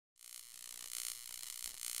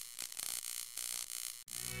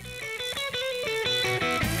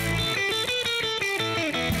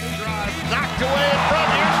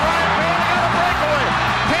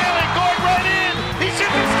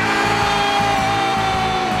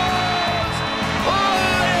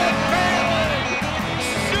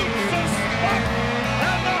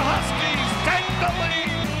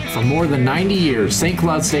more than 90 years, St.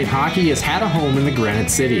 Cloud State Hockey has had a home in the Granite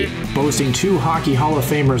City. Boasting two Hockey Hall of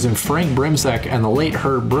Famers in Frank Brimsek and the late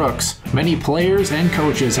Herb Brooks, many players and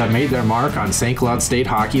coaches have made their mark on St. Cloud State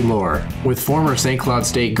hockey lore. With former St. Cloud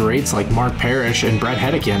State greats like Mark Parrish and Brett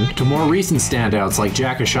Hedekin, to more recent standouts like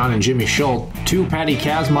Jack Ashon and Jimmy Schultz, two Patty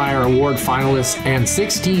Kazmaier Award finalists and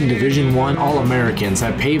 16 Division I All-Americans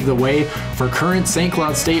have paved the way for current St.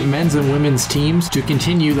 Cloud State men's and women's teams to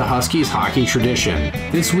continue the Huskies hockey tradition.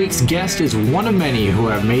 This week's guest is one of many who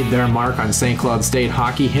have made their mark on St. Cloud State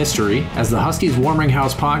hockey history as the Huskies Warming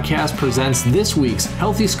House podcast presents this week's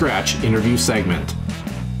Healthy Scratch interview segment.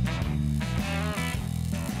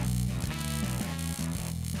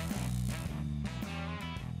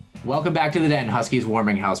 Welcome back to the Den Huskies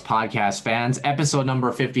Warming House podcast, fans. Episode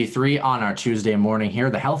number 53 on our Tuesday morning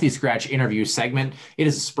here, the Healthy Scratch interview segment. It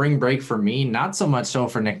is a spring break for me, not so much so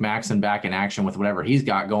for Nick Maxon back in action with whatever he's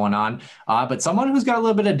got going on, but someone who's got a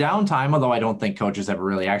little bit of downtime, although I don't think coaches ever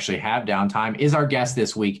really actually have downtime, is our guest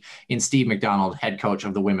this week in Steve MacDonald, head coach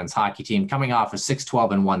of the women's hockey team, coming off a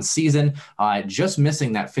 6-12-1 season, just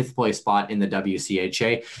missing that fifth place spot in the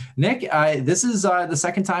WCHA. Nick, this is the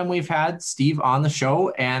second time we've had Steve on the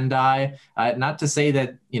show, and not to say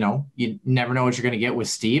that, you never know what you're going to get with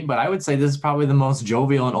Steve, but I would say this is probably the most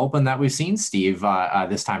jovial and open that we've seen Steve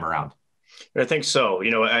this time around. I think so.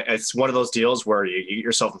 It's one of those deals where you get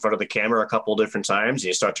yourself in front of the camera a couple of different times and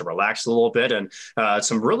you start to relax a little bit, and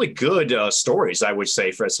some really good stories, I would say,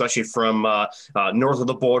 especially from north of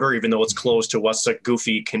the border, even though it's close to us,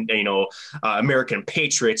 goofy, American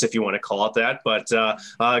patriots, if you want to call it that.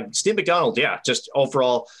 But Steve MacDonald, just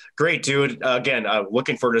overall great dude. Again,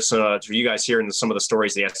 looking forward to you guys hearing some of the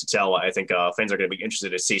stories he has to tell. I think fans are going to be interested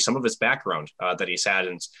to see some of his background that he's had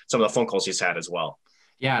and some of the phone calls he's had as well.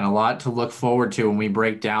 Yeah, and a lot to look forward to when we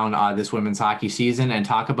break down this women's hockey season and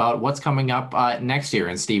talk about what's coming up next year.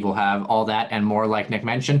 And Steve will have all that and more, like Nick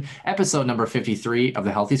mentioned, episode number 53 of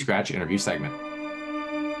the Healthy Scratch interview segment.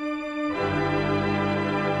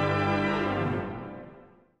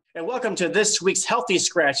 And welcome to this week's Healthy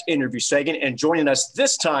Scratch interview segment. And joining us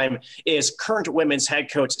this time is current women's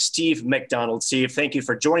head coach Steve MacDonald. Steve, thank you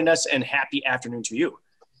for joining us, and happy afternoon to you.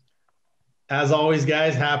 As always,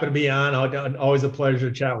 guys, happy to be on. Always a pleasure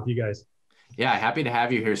to chat with you guys. Yeah, happy to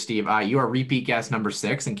have you here, Steve. You are repeat guest number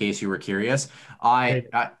 6, in case you were curious.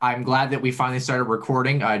 I'm glad that we finally started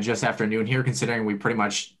recording just after noon here, considering we pretty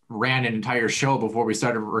much ran an entire show before we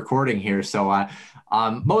started recording here. So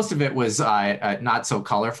most of it was not so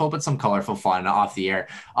colorful, but some colorful fun off the air.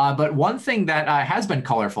 But one thing that has been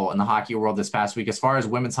colorful in the hockey world this past week, as far as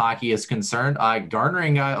women's hockey is concerned,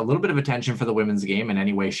 garnering a little bit of attention for the women's game in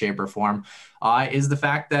any way, shape, or form, is the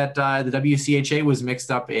fact that the WCHA was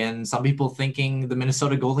mixed up in some people thinking the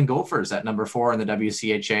Minnesota Golden Gophers at number 4 in the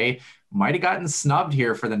WCHA might have gotten snubbed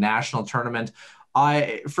here for the national tournament.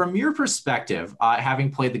 From your perspective,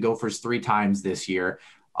 having played the Gophers 3 times this year,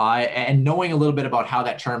 and knowing a little bit about how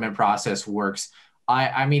that tournament process works,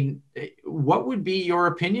 I mean, what would be your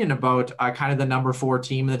opinion about kind of the number 4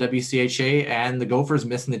 team in the WCHA and the Gophers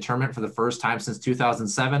missing the tournament for the first time since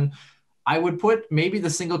 2007? I would put maybe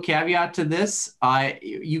the single caveat to this.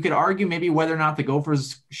 You could argue maybe whether or not the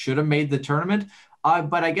Gophers should have made the tournament.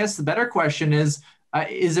 But I guess the better question is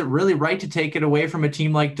it really right to take it away from a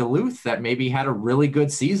team like Duluth that maybe had a really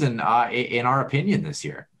good season, in our opinion, this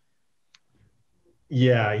year?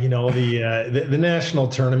 Yeah, the national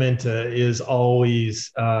tournament is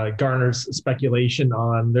always garners speculation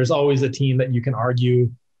on. There's always a team that you can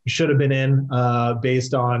argue should have been in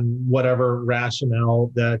based on whatever rationale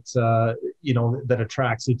that that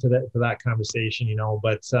attracts you to that conversation.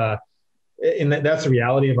 But that's the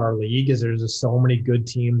reality of our league. Is there's just so many good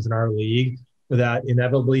teams in our league that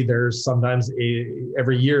inevitably there's sometimes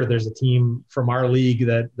every year there's a team from our league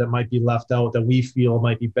that might be left out that we feel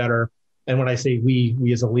might be better. And when I say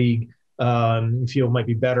we as a league feel might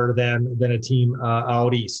be better than a team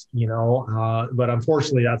out east, but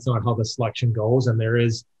unfortunately that's not how the selection goes. And there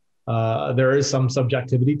is some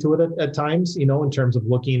subjectivity to it at times, in terms of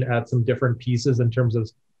looking at some different pieces in terms of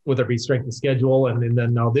whether it be strength of schedule. And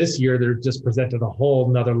then now this year, they're just presented a whole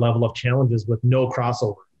nother level of challenges with no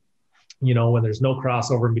crossover. When there's no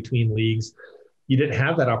crossover in between leagues, you didn't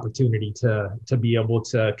have that opportunity to be able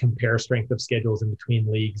to compare strength of schedules in between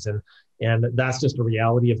leagues. And that's just a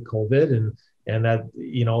reality of COVID. And that,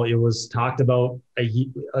 it was talked about,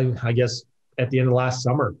 I guess, at the end of last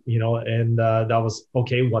summer, and that was,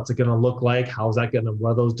 okay, what's it going to look like? How's that going to,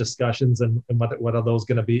 what are those discussions and what are those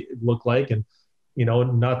going to look like? And,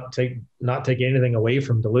 not take anything away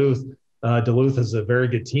from Duluth. Duluth is a very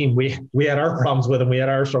good team. We had our problems with them. We had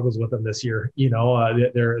our struggles with them this year.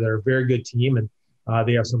 They're a very good team, and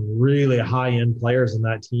They have some really high-end players in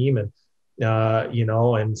that team, and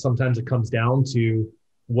and sometimes it comes down to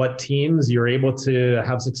what teams you're able to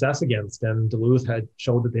have success against. And Duluth had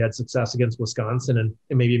showed that they had success against Wisconsin, and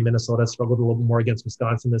maybe Minnesota struggled a little more against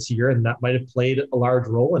Wisconsin this year, and that might have played a large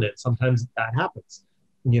role in it. Sometimes that happens,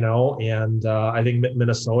 and I think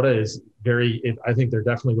Minnesota is I think they're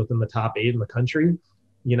definitely within the top 8 in the country,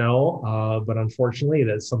 but unfortunately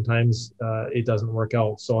that sometimes it doesn't work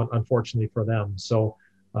out. So unfortunately for them. So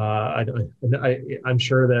I'm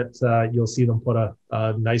sure that you'll see them put a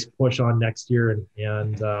nice push on next year,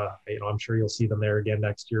 and I'm sure you'll see them there again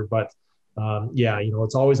next year. But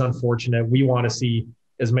it's always unfortunate. We want to see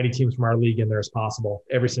as many teams from our league in there as possible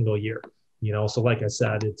every single year. So like I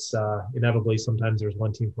said, it's inevitably sometimes there's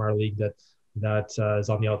one team from our league that is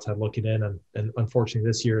on the outside looking in, and unfortunately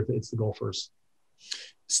this year it's the Gophers.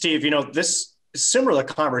 Steve, this similar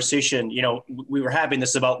conversation, we were having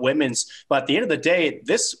this about women's, but at the end of the day,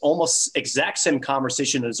 this almost exact same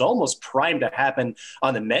conversation is almost primed to happen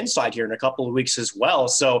on the men's side here in a couple of weeks as well.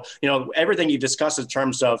 So, everything you discussed in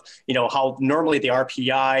terms of, how normally the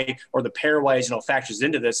RPI or the pairwise, factors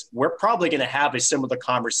into this, we're probably going to have a similar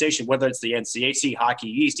conversation, whether it's the NCAC, Hockey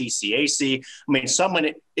East, ECAC. I mean,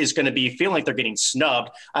 someone is going to be feeling like they're getting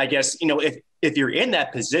snubbed. I guess, if you're in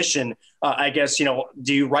that position, I guess,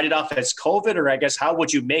 do you write it off as COVID, or I guess how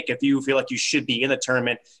would you make if you feel like you should be in the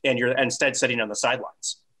tournament and you're instead sitting on the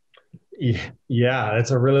sidelines? Yeah,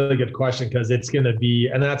 that's a really good question, because it's going to be,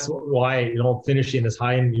 and that's why, finishing as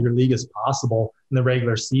high in your league as possible in the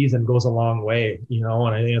regular season goes a long way, and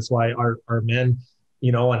I think that's why our men,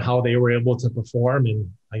 and how they were able to perform.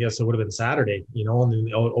 And I guess it would have been Saturday, and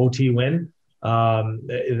the OT win.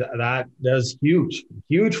 That is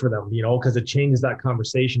huge for them, because it changes that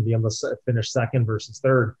conversation, being able to finish second versus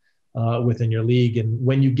third within your league. And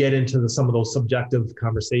when you get into some of those subjective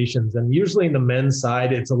conversations, and usually in the men's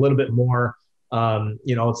side, it's a little bit more,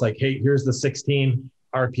 it's like, hey, here's the 16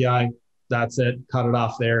 RPI, that's it, cut it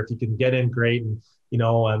off there. If you can get in, great. And,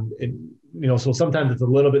 so sometimes it's a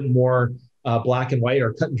little bit more black and white,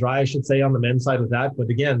 or cut and dry, I should say, on the men's side with that.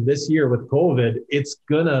 But again, this year with COVID,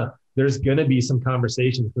 there's going to be some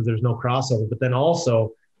conversations because there's no crossover. But then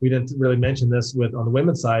also, we didn't really mention this on the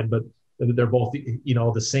women's side, but they're both,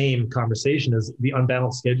 the same conversation is the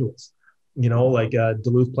unbalanced schedules.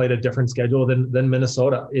 Duluth played a different schedule than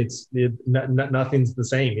Minnesota. Nothing's the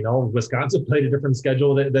same. Wisconsin played a different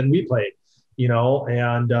schedule than we played.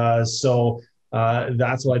 So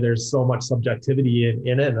that's why there's so much subjectivity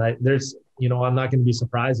in it. And I'm not going to be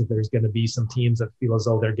surprised if there's going to be some teams that feel as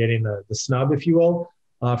though they're getting the snub, if you will.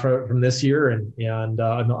 From this year and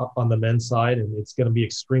on the men's side, and it's going to be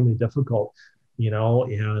extremely difficult,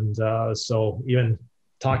 so even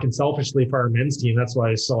talking selfishly for our men's team, that's why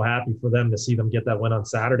I'm so happy for them to see them get that win on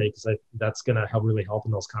Saturday, because that's going to really help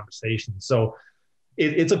in those conversations. So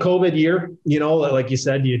it's a COVID year, like you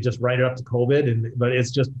said, you just write it up to COVID, but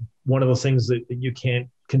it's just one of those things that you can't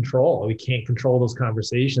control. We can't control those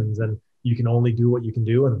conversations, and you can only do what you can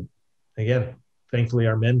do. And again, thankfully,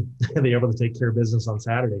 our men, they were able to take care of business on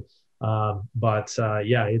Saturday. It's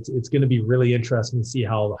going to be really interesting to see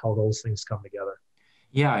how those things come together.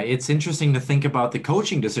 Yeah, it's interesting to think about the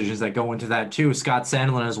coaching decisions that go into that too. Scott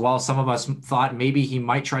Sandlin as well. Some of us thought maybe he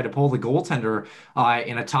might try to pull the goaltender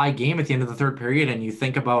in a tie game at the end of the third period. And you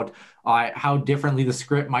think about how differently the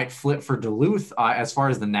script might flip for Duluth as far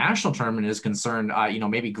as the national tournament is concerned,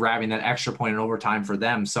 maybe grabbing that extra point in overtime for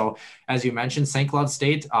them. So as you mentioned, St. Cloud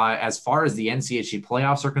State, as far as the NCHC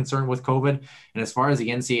playoffs are concerned with COVID, and as far as the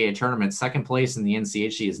NCAA tournament, second place in the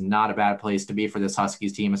NCHC is not a bad place to be for this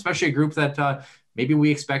Huskies team, especially a group that maybe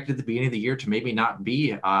we expected at the beginning of the year to maybe not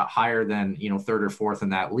be higher than, third or fourth in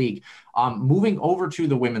that league. Moving over to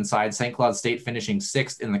the women's side, St. Cloud State finishing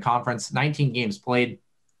sixth in the conference, 19 games played,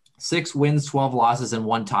 6 wins, 12 losses, and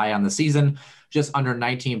 1 tie on the season, just under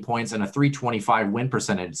 19 points and a .325 win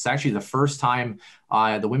percentage. It's actually the first time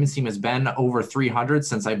the women's team has been over 300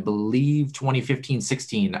 since, I believe,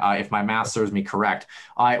 2015-16, if my math serves me correct.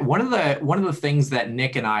 One of the things that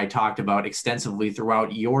Nick and I talked about extensively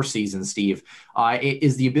throughout your season, Steve,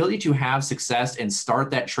 is the ability to have success and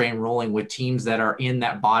start that train rolling with teams that are in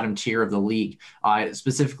that bottom tier of the league,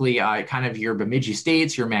 specifically kind of your Bemidji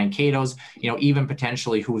States, your Mankato's, even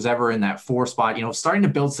potentially who's ever in that 4 spot, starting to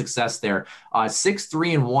build success there.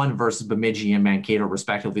 6-3-1 versus Bemidji and Mankato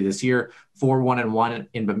respectively this year, 4-1-1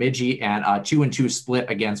 in Bemidji, and 2-2 split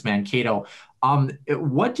against Mankato.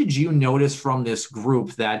 What did you notice from this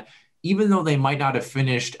group that even though they might not have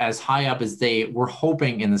finished as high up as they were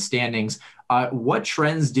hoping in the standings, what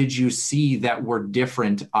trends did you see that were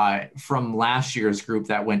different from last year's group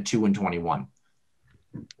that went 2-21?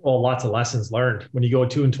 Well, lots of lessons learned. When you go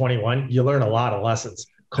 2-21, you learn a lot of lessons,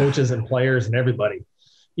 coaches and players and everybody,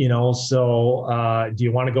 So do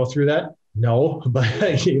you want to go through that? No, but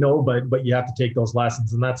but you have to take those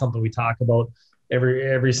lessons, and that's something we talk about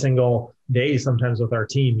every single day, sometimes with our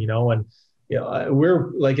team, and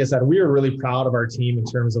we're, like I said, we are really proud of our team in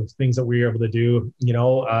terms of things that we were able to do.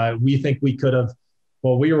 We think we could have.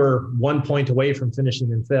 Well, we were 1 point away from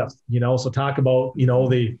finishing in fifth. So talk about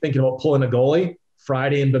the thinking about pulling a goalie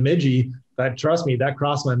Friday in Bemidji. That, trust me, that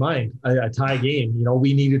crossed my mind. A tie game.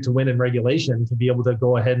 We needed to win in regulation to be able to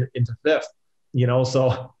go ahead into fifth.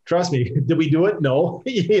 So trust me, did we do it? No.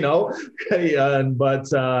 But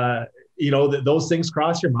those things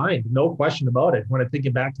cross your mind, no question about it. When I'm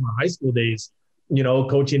thinking back to my high school days,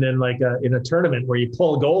 coaching in in a tournament where you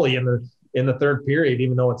pull a goalie in the third period,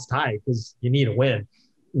 even though it's tied, because you need a win.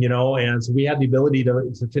 And so we had the ability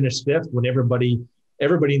to finish fifth when everybody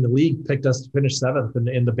in the league picked us to finish seventh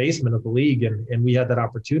in the basement of the league. And we had that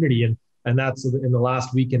opportunity. And that's in the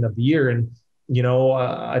last weekend of the year. And,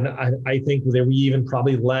 I think that we even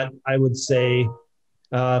probably let, I would say,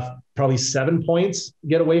 probably 7 points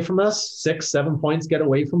get away from us, 6-7 points get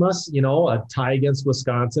away from us, a tie against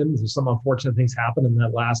Wisconsin. There's some unfortunate things happen in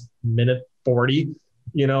that last minute 40.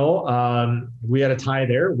 We had a tie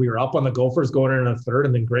there. We were up on the Gophers going in a third,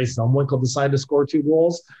 and then Grace Zumwinkle decided to score 2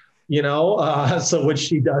 goals, so which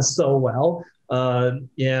she does so well.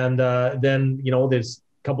 Then, there's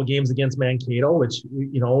a couple games against Mankato, which,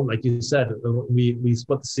 like you said, we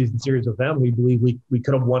split the season series with them. We believe we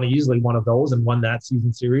could have won easily one of those and won that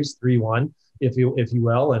season series 3-1, if you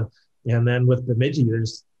will. And then with Bemidji,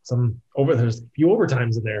 there's a few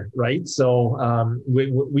overtimes in there, right? So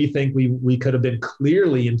we think we could have been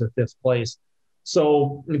clearly into fifth place.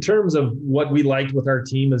 So in terms of what we liked with our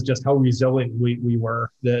team is just how resilient we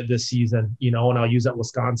were this season, and I'll use that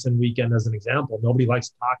Wisconsin weekend as an example. Nobody likes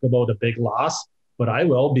to talk about a big loss, but I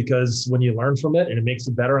will, because when you learn from it and it makes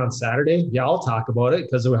it better on Saturday, yeah, I'll talk about it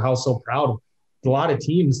because of how so proud. A lot of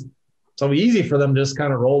teams, so easy for them to just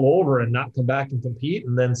kind of roll over and not come back and compete.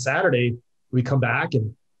 And then Saturday we come back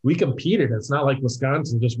and we competed. It's not like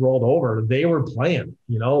Wisconsin just rolled over. They were playing,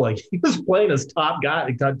 like he was playing as top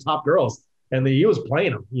guy, top girls, and he was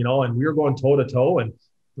playing them, and we were going toe to toe. And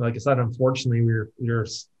like I said, unfortunately, we were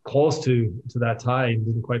close to that tie and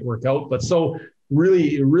didn't quite work out. But so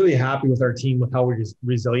really, really happy with our team, with how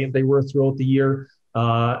resilient they were throughout the year.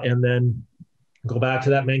 And then go back to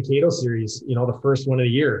that Mankato series, the first one of the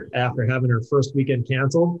year, after having our first weekend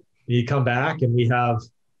canceled. You come back and I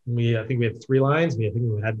think we had 3 lines. I think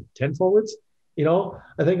we had 10 forwards,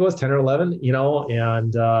 I think it was 10 or 11,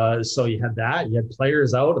 and so you had that. You had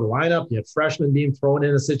players out of the lineup. You had freshmen being thrown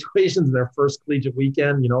into situations in their first collegiate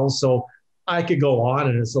weekend, so I could go on,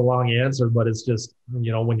 and it's a long answer, but it's just,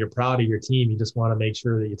 when you're proud of your team, you just want to make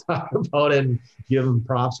sure that you talk about it and give them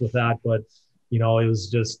props with that. But, it was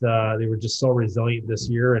just, they were just so resilient this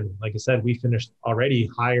year. And like I said, we finished already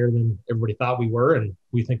higher than everybody thought we were, and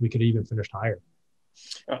we think we could even finish higher.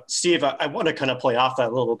 Steve, I want to kind of play off that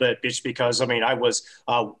a little bit, just because, I was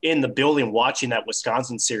in the building watching that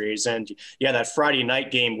Wisconsin series, and yeah, that Friday night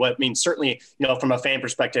game, certainly, from a fan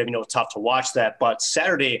perspective, tough to watch that, but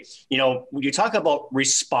Saturday, when you talk about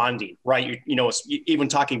responding, right, even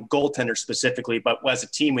talking goaltender specifically, but as a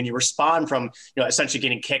team, when you respond from, essentially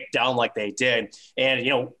getting kicked down like they did,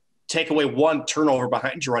 and, take away one turnover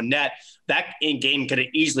behind your own net, that game could have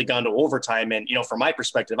easily gone to overtime. And, from my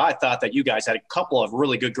perspective, I thought that you guys had a couple of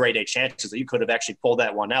really good grade A chances that you could have actually pulled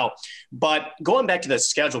that one out. But going back to the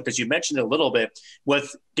schedule, because you mentioned it a little bit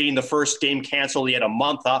with getting the first game canceled, you had a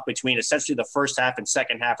month off between essentially the first half and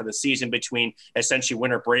second half of the season, between essentially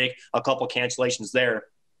winter break, a couple of cancellations there.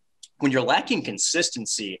 When you're lacking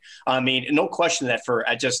consistency, no question that for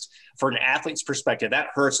an athlete's perspective, that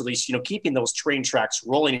hurts, at least, keeping those train tracks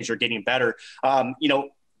rolling as you're getting better.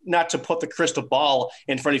 Not to put the crystal ball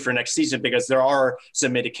in front of you for next season, because there are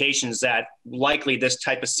some indications that likely this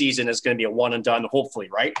type of season is going to be a one and done, hopefully,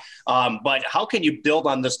 right? But how can you build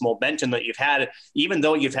on this momentum that you've had, even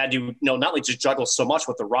though you've had to, not only just juggle so much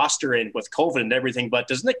with the roster and with COVID and everything, but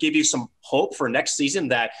doesn't it give you some hope for next season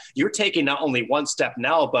that you're taking not only one step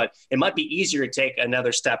now, but it might be easier to take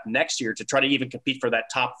another step next year to try to even compete for that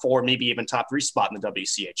top 4, maybe even top 3 spot in the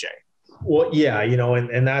WCHA? Well, yeah,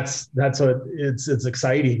 and that's what it's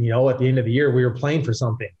exciting. At the end of the year, we were playing for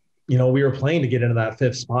something. We were playing to get into that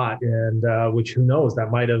 5th spot, and which, who knows,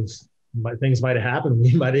 things might have happened.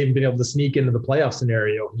 We might have even been able to sneak into the playoff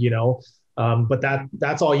scenario. But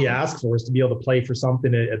that's all you ask for, is to be able to play for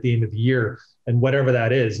something at the end of the year, and whatever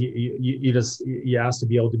that is, you ask to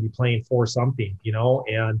be able to be playing for something,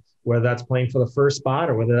 and whether that's playing for the first spot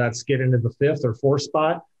or whether that's getting into the fifth or fourth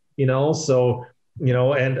spot, so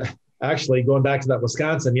and actually going back to that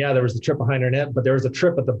Wisconsin, yeah, there was the trip behind our net, but there was a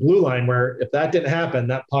trip at the blue line where if that didn't happen,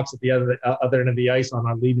 that puck's at the other end of the ice on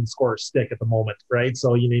our leading scorer stick at the moment, right?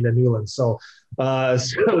 So you need a Newland. So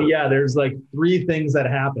yeah, there's like three things that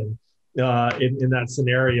happen in that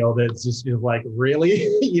scenario that's just like, really,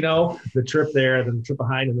 the trip there, then the trip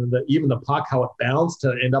behind, and then even the puck, how it bounced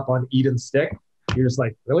to end up on Eden's stick. You're just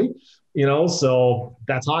like, really? So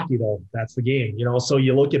that's hockey, though. That's the game, so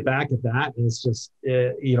you look back at that, and it's just,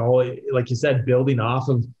 like you said, building off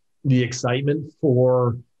of the excitement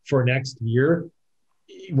for next year,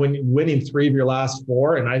 when winning 3 of your last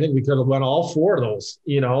 4. And I think we could have won all 4 of those,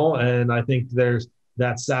 and I think there's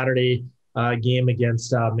that Saturday game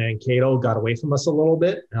against Mankato got away from us a little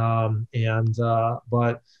bit.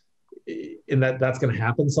 But that's going to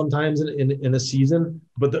happen sometimes in a season.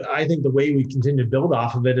 But I think the way we continue to build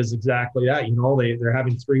off of it is exactly that. They're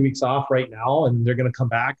having 3 weeks off right now, and they're going to come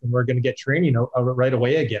back, and we're going to get training right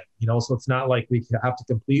away again. So it's not like we have to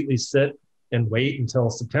completely sit and wait until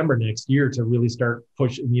September next year to really start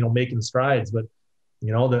pushing, making strides. But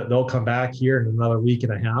they'll come back here in another week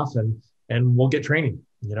and a half, and we'll get training.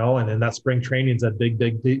 And then that spring training is a big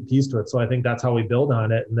piece to it. So I think that's how we build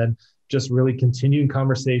on it. And then just really continuing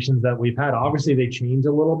conversations that we've had. Obviously they change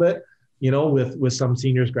a little bit, with some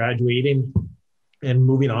seniors graduating and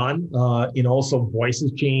moving on, so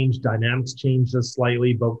voices change, dynamics change just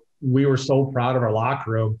slightly, but we were so proud of our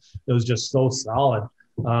locker room. It was just so solid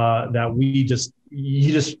that you just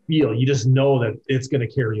know that it's going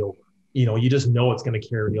to carry over, you just know it's going to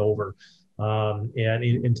carry over and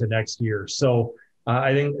into next year. So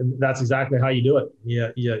I think that's exactly how you do it.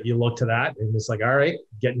 You look to that, and it's like, all right,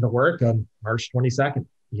 getting to work on March 22nd,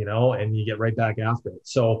 and you get right back after it.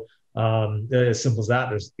 So as simple as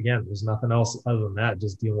that. There's nothing else other than that.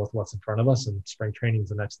 Just dealing with what's in front of us, and spring training is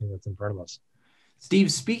the next thing that's in front of us.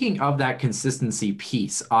 Steve, speaking of that consistency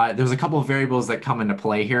piece, there's a couple of variables that come into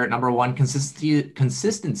play here. Number one,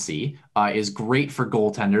 consistency is great for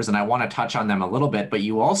goaltenders, and I want to touch on them a little bit. But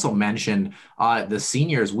you also mentioned the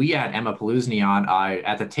seniors. We had Emma Paluzny on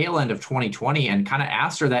at the tail end of 2020 and kind of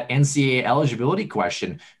asked her that NCAA eligibility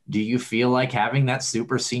question. Do you feel like having that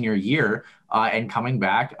super senior year and coming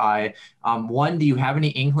back? One, do you have any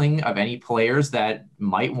inkling of any players that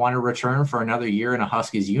might want to return for another year in a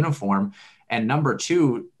Huskies uniform? And number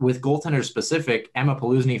two, with goaltender specific, Emma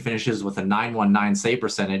Paluzny finishes with a 919 save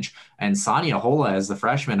percentage, and Sonia Hola, as the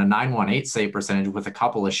freshman, a 918 save percentage with a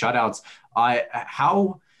couple of shutouts.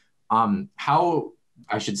 How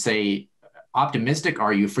I should say, optimistic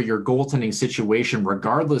are you for your goaltending situation,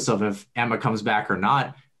 regardless of if Emma comes back or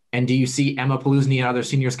not? And do you see Emma Paluzny and other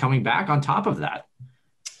seniors coming back on top of that?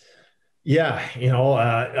 Yeah,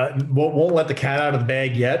 won't let the cat out of the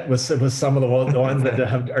bag yet with some of the ones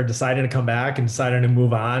that are deciding to come back and deciding to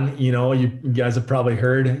move on. You guys have probably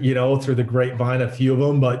heard, through the grapevine, a few of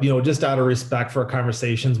them, but, just out of respect for our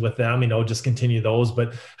conversations with them, just continue those,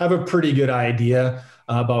 but have a pretty good idea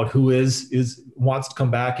about who wants to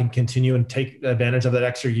come back and continue and take advantage of that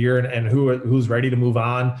extra year, and who's ready to move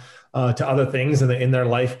on to other things in their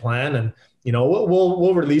life plan. And,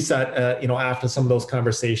 we'll release that, after some of those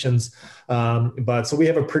conversations. But so we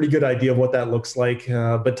have a pretty good idea of what that looks like.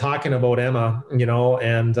 But talking about Emma,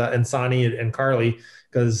 and Sonny and Carly,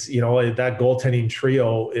 because, that goaltending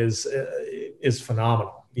trio is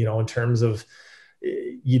phenomenal, in terms of,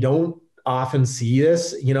 you don't often see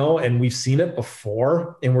this, and we've seen it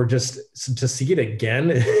before, and we're just to see it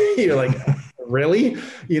again. You're like, really?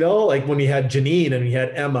 Like when we had Janine and we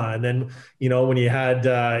had Emma, and then, when you had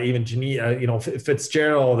even Janine,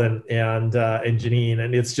 Fitzgerald and Janine,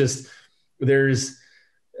 and it's just, there's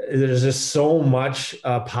just so much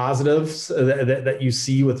positives that you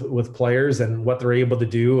see with players and what they're able to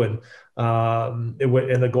do, and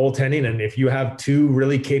in the goaltending. And if you have two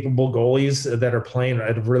really capable goalies that are playing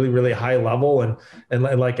at a really, really high level, and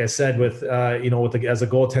like I said, with as a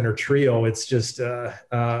goaltender trio, it's just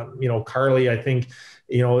Carly, I think,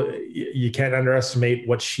 you can't underestimate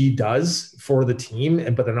what she does for the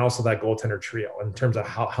team, but then also that goaltender trio in terms of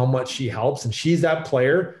how much she helps. And she's that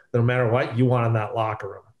player that no matter what you want in that locker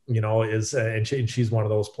room, and she's one of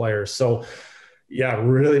those players. So yeah,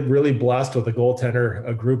 really, really blessed with the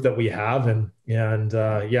goaltender group that we have. And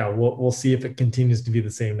we'll see if it continues to be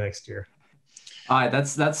the same next year.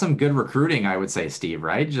 That's some good recruiting, I would say, Steve,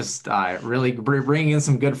 right? Just really bringing in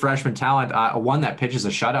some good freshman talent. One that pitches a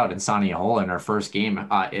shutout in Sonia Hole in her first game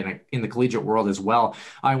in the collegiate world as well.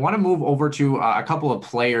 I want to move over to a couple of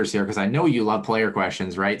players here because I know you love player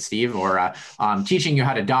questions, right, Steve? Or teaching you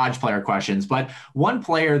how to dodge player questions. But one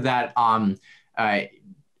player that uh,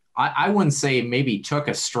 I wouldn't say maybe took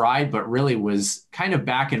a stride, but really was kind of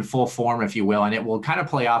back in full form, if you will. And it will kind of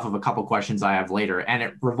play off of a couple questions I have later. And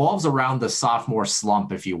it revolves around the sophomore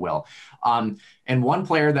slump, if you will. And one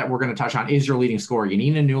player that we're going to touch on is your leading scorer,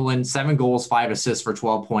 Yanina Newland, 7 goals, 5 assists for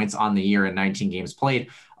 12 points on the year in 19 games played.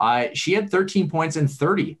 She had 13 points in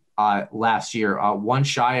 30 last year, one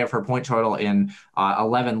shy of her point total in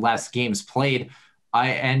 11 less games played.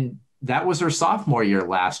 And that was her sophomore year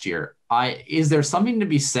last year. Is there something to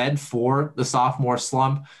be said for the sophomore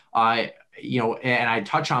slump? And I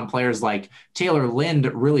touch on players like Taylor Lind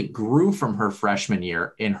really grew from her freshman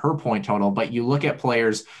year in her point total, but you look at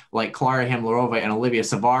players like Klara Himlarova and Olivia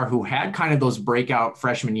Savar who had kind of those breakout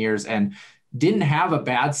freshman years and didn't have a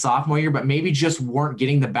bad sophomore year, but maybe just weren't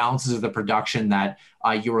getting the bounces of the production that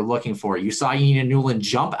you were looking for. You saw Yanina Newland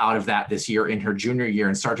jump out of that this year in her junior year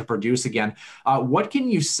and start to produce again. What can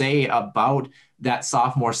you say about that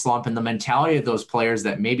sophomore slump and the mentality of those players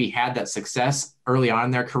that maybe had that success early on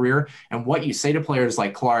in their career, and what you say to players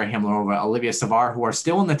like Klara Himlarova, Olivia Savar, who are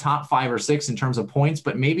still in the top 5 or 6 in terms of points,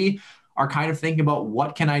 but maybe are kind of thinking about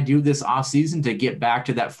what can I do this offseason to get back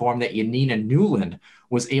to that form that Yanina Newland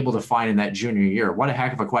was able to find in that junior year? What a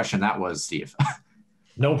heck of a question that was, Steve.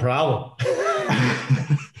 No problem.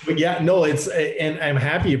 But yeah, no, and I'm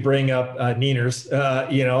happy you bring up Nieners.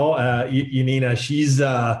 Yanina,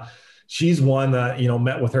 she's one that,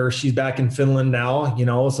 met with her. She's back in Finland now,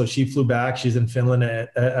 so she flew back. She's in Finland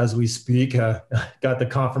as we speak. Got the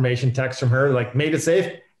confirmation text from her, like, made it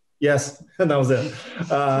safe. Yes. And that was it.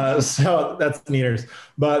 So that's Nieners.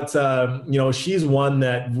 But, she's one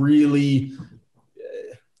that really,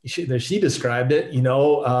 she described it,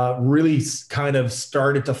 really kind of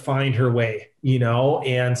started to find her way,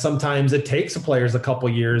 and sometimes it takes the players a couple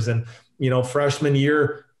of years. And, freshman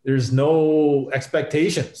year, there's no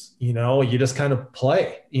expectations, you just kind of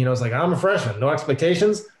play, it's like, I'm a freshman, no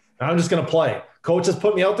expectations. I'm just going to play. Coach has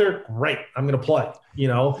put me out there. Great. I'm going to play,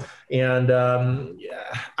 and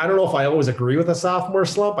I don't know if I always agree with a sophomore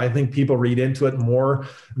slump. I think people read into it more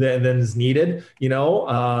than is needed, so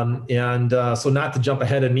not to jump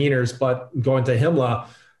ahead of Nieners, but going to Himla,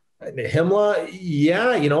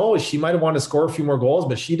 yeah, she might have wanted to score a few more goals,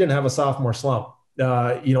 but she didn't have a sophomore slump.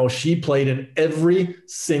 She played in every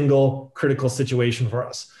single critical situation for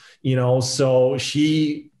us, so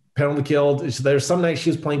she penalty killed. There's some nights she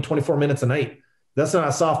was playing 24 minutes a night. That's not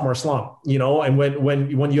a sophomore slump, and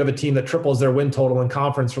when you have a team that triples their win total in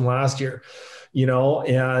conference from last year, so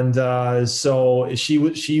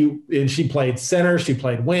she played center, she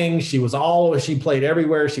played wing, she played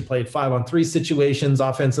everywhere. She played 5-on-3 situations,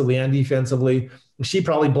 offensively and defensively. She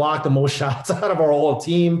probably blocked the most shots out of our whole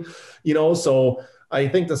team, so I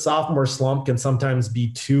think the sophomore slump can sometimes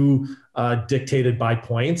be too dictated by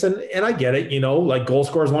points. And I get it, like goal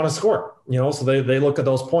scorers want to score, so they look at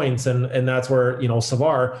those points and that's where,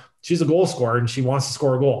 Savar, she's a goal scorer and she wants to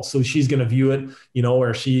score a goal. So she's going to view it,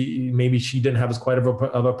 where she didn't have as quite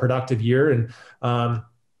of a productive year and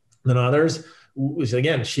than others.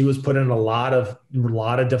 Again, she was put in a lot of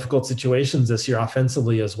difficult situations this year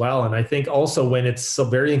offensively as well. And I think also when it's so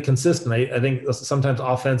very inconsistent, I think sometimes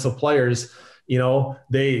offensive players,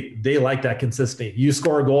 they like that consistency. You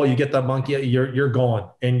score a goal, you get that monkey, you're going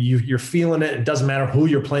and you're feeling it. It doesn't matter who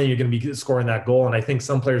you're playing, you're going to be scoring that goal. And I think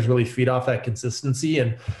some players really feed off that consistency.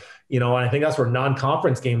 And, I think that's where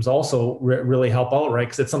non-conference games also really help out, right?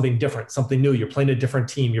 Because it's something different, something new. You're playing a different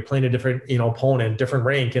team, you're playing a different, opponent, different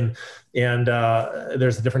rank, and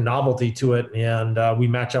there's a different novelty to it. And we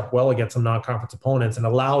match up well against some non-conference opponents, and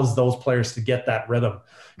allows those players to get that rhythm,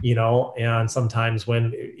 And sometimes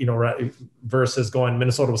when versus going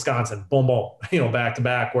Minnesota, Wisconsin, boom, boom, back to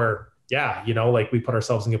back, where like we put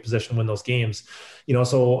ourselves in a good position to win those games,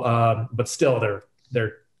 So, but still,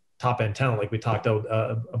 they're top end talent, like we talked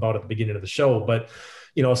about at the beginning of the show. But,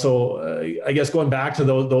 so I guess going back to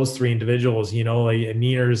those 3 individuals,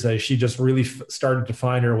 Nieners, she just really started to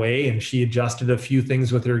find her way, and she adjusted a few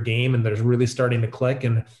things with her game, and there's really starting to click.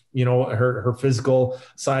 And, her physical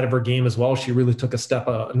side of her game as well, she really took a step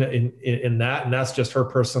in that. And that's just her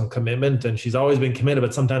personal commitment. And she's always been committed,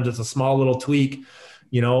 but sometimes it's a small little tweak,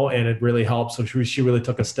 and it really helps. So she really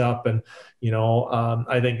took a step. And,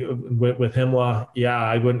 I think with Himla,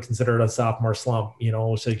 I wouldn't consider it a sophomore slump.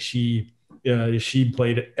 It's like she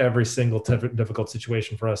played every single difficult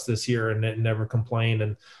situation for us this year and never complained.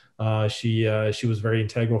 And She was very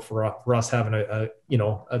integral for us having a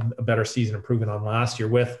better season, improving on last year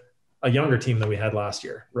with a younger team than we had last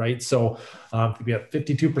year, right? So we have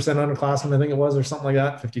 52% underclassmen, I think it was, or something like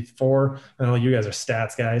that, 54. I know you guys are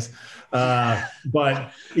stats guys.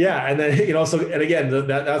 But yeah, and then, and again,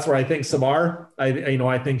 that's where I think Samar,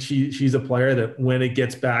 I think she's a player that when it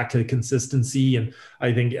gets back to consistency, and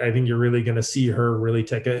I think you're really going to see her really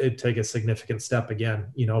take a significant step again,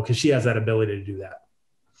 because she has that ability to do that.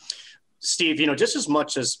 Steve, just as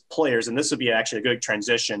much as players, and this would be actually a good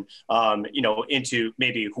transition, into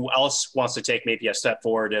maybe who else wants to take maybe a step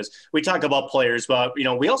forward as we talk about players, but,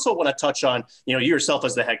 we also want to touch on, you yourself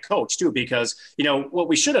as the head coach too, because, what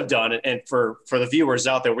we should have done, and for the viewers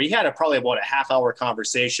out there, we had probably about a half-hour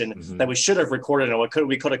conversation that we should have recorded, and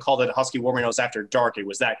we could have called it Husky Warming Nose After Dark. It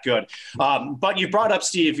was that good. But you brought up,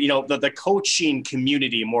 Steve, the coaching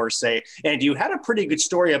community more say, and you had a pretty good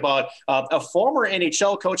story about a former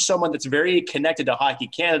NHL coach, someone that's very connected to Hockey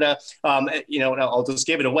Canada. I'll just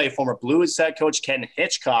give it away. Former Blues head coach Ken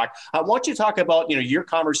Hitchcock. I want you to talk about your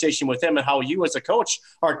conversation with him and how you as a coach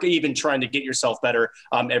are even trying to get yourself better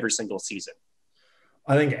every single season.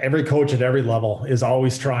 I think every coach at every level is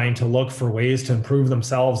always trying to look for ways to improve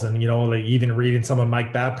themselves. And, like even reading some of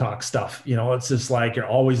Mike Babcock's stuff, it's just like you're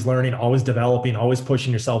always learning, always developing, always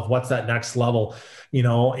pushing yourself. What's that next level?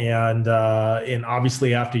 And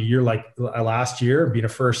obviously after a year like last year, being a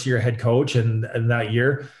first year head coach and that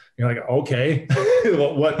year, you're like, okay,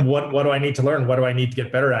 what do I need to learn? What do I need to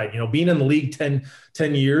get better at? Being in the league 10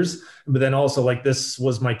 years, but then also like this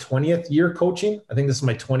was my 20th year coaching. I think this is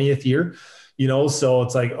my 20th year. So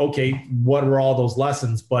it's like, okay, what were all those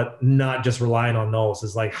lessons, but not just relying on those.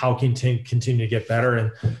 Is like, how can you continue to get better?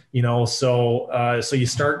 And, so you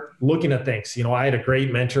start looking at things. I had a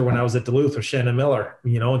great mentor when I was at Duluth with Shannon Miller,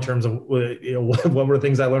 in terms of, what were the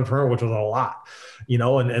things I learned from her, which was a lot,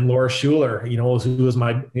 and Laura Schuler, who was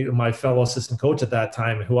my fellow assistant coach at that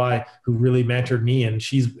time, who really mentored me, and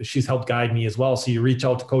she's helped guide me as well. So you reach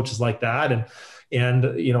out to coaches like that, and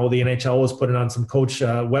the NHL was putting on some coach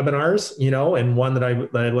webinars, and one that I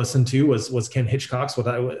listened to was Ken Hitchcock's, what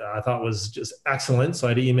I thought was just excellent. So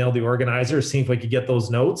I had emailed the organizer, seeing if I could get those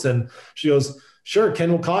notes, and she goes, "Sure,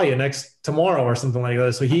 Ken will call you tomorrow or something like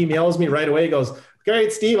that." So he emails me right away. He goes,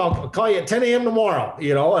 "Great, Steve, I'll call you at 10 a.m. tomorrow."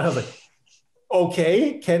 And I was like,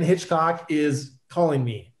 "Okay, Ken Hitchcock is calling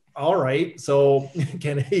me. All right." So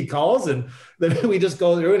he calls, and then we just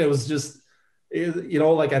go through, and it was just,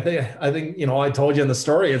 like I think, I told you in the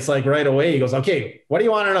story, it's like right away, he goes, "Okay, what do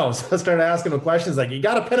you want to know?" So I started asking him questions like, "You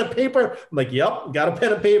got a pen and paper?" I'm like, "Yep, got a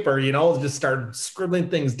pen and paper," just start scribbling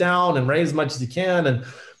things down and write as much as you can. And,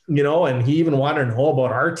 and he even wanted to know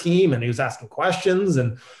about our team, and he was asking questions,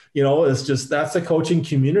 and, it's just, that's a coaching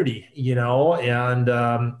community, and,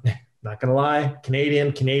 not gonna lie,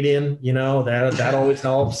 Canadian, that always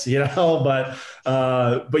helps,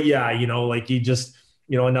 but yeah, like you just,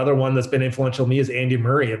 another one that's been influential to me is Andy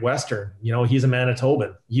Murray at Western. He's a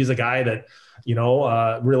Manitoban. He's a guy that,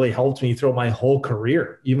 really helped me throughout my whole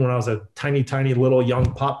career. Even when I was a tiny, tiny little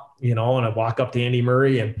young pup, and I walk up to Andy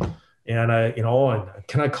Murray and and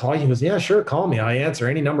can I call you? He goes, "Yeah, sure. Call me." I answer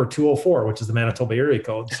any number 204, which is the Manitoba area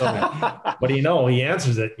code. So what do you know? He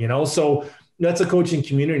answers it, so that's a coaching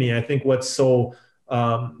community. I think what's so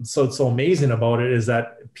amazing about it is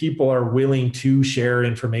that people are willing to share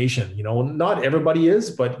information. Not everybody is,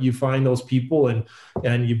 but you find those people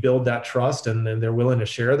and you build that trust, and then they're willing to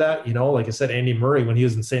share that. Like I said, Andy Murray, when he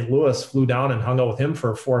was in St. Louis, flew down and hung out with him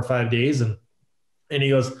for 4 or 5 days. And he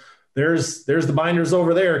goes, there's the binders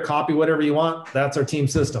over there. Copy whatever you want. That's our team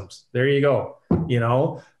systems. There you go.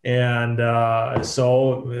 And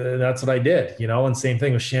so that's what I did, and same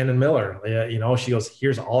thing with Shannon Miller. She goes,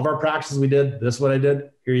 "Here's all of our practices we did. This is what I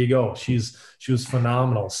did. Here you go." She was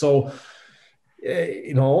phenomenal. So,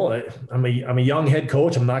 I'm a young head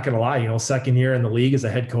coach. I'm not going to lie, second year in the league as a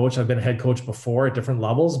head coach. I've been a head coach before at different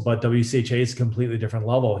levels, but WCHA is a completely different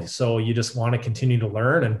level. So you just want to continue to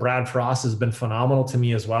learn. And Brad Frost has been phenomenal to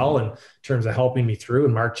me as well in terms of helping me through.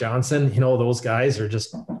 And Mark Johnson, those guys are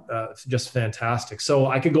just fantastic. So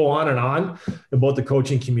I could go on and on about the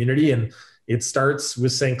coaching community, and it starts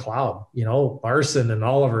with St. Cloud, Larson and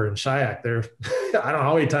Oliver and Shayak. They're, I don't know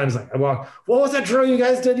how many times I walk, "What was that drill you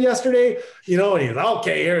guys did yesterday?" And he's,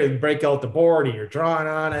 "Okay, here," and break out the board and you're drawing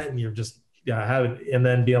on it and you're just, and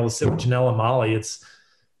then being able to sit with Janelle and Molly. It's,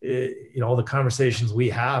 the conversations we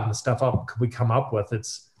have and the stuff we come up with.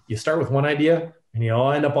 It's, you start with one idea and you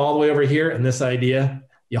all end up all the way over here. And this idea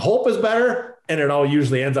you hope is better, and it all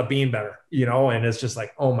usually ends up being better, and it's just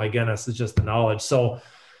like, oh my goodness, it's just the knowledge. So,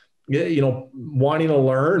 wanting to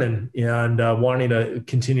learn and wanting to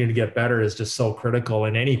continue to get better is just so critical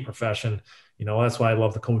in any profession. That's why I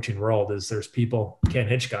love the coaching world is there's people, Ken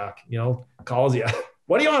Hitchcock, calls you,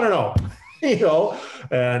 what do you want to know?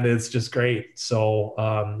 And it's just great.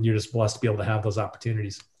 So you're just blessed to be able to have those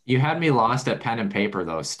opportunities. You had me lost at pen and paper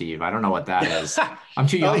though, Steve. I don't know what that is. I'm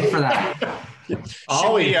too young for that.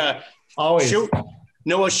 Always.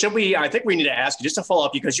 Noah, I think we need to ask you just to follow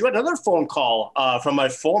up because you had another phone call from a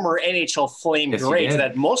former NHL Flame great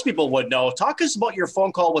that most people would know. Talk us about your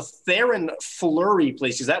phone call with Theron Fleury,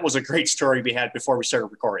 please, because that was a great story we had before we started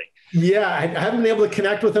recording. Yeah, I haven't been able to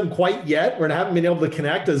connect with him quite yet. We haven't been able to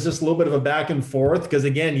connect. It's just a little bit of a back and forth because,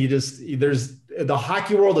 again, the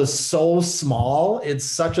hockey world is so small. It's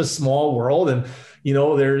such a small world. And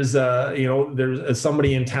there's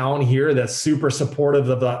somebody in town here that's super supportive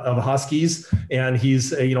of Huskies, and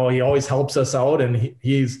he's he always helps us out, and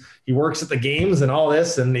he works at the games and all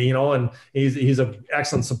this, and and he's an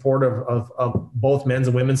excellent supporter of both men's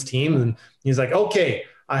and women's teams, and he's like, okay,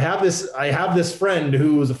 I have this friend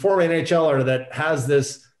who's a former NHLer that has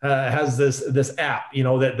this app,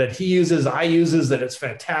 that he uses, I uses, that it's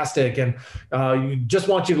fantastic. And just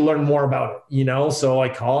want you to learn more about it, so I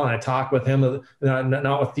call and I talk with him,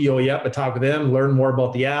 not with Theo yet, but talk with him, learn more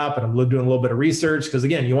about the app. And I'm doing a little bit of research. Cause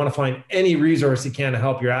again, you want to find any resource you can to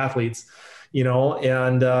help your athletes,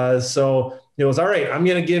 and so it was, all right, I'm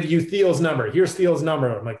going to give you Theo's number. Here's Theo's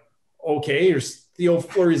number. I'm like, okay, here's Theo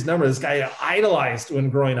Fleury's number. This guy I idolized when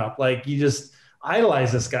growing up. Like you just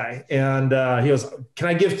idolize this guy. And he goes, can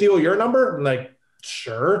I give Theo your number? I'm like,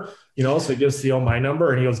 sure. So he gives Theo my number,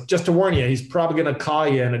 and he goes, just to warn you, he's probably going to call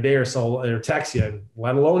you in a day or so or text you, and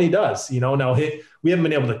let alone he does, now we haven't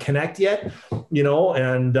been able to connect yet,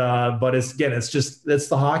 and but it's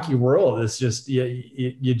the hockey world. It's just,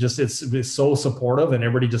 it's so supportive, and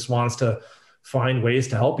everybody just wants to find ways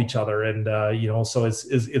to help each other. And, so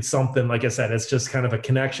it's something, like I said, it's just kind of a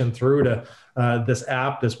connection through to this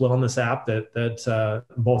wellness app that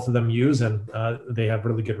both of them use, and they have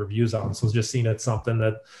really good reviews on. So just seeing it's something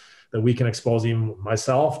that we can expose even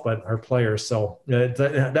myself, but our players. So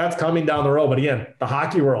that's coming down the road. But again, the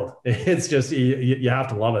hockey world, it's just, you have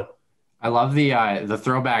to love it. I love the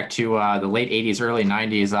throwback to the late 80s, early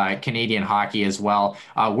 90s Canadian hockey as well.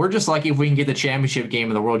 We're just lucky if we can get the championship game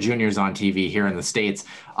of the World Juniors on TV here in the States.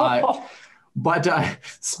 But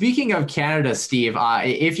speaking of Canada, Steve,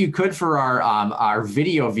 if you could, for our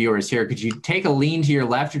video viewers here, could you take a lean to your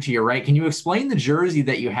left or to your right? Can you explain the jersey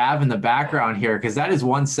that you have in the background here? Because that is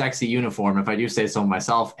one sexy uniform, if I do say so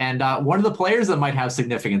myself. And one of the players that might have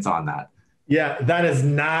significance on that. Yeah, that is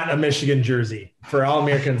not a Michigan jersey. For all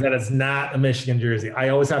Americans, that is not a Michigan jersey. I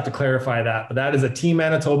always have to clarify that. But that is a Team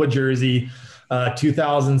Manitoba jersey,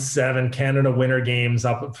 2007 Canada Winter Games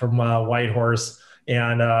up from Whitehorse.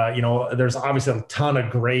 And, there's obviously a ton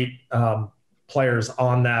of great players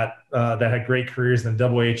on that that had great careers in the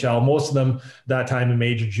WHL, most of them that time in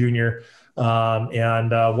major junior.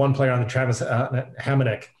 And one player on the Travis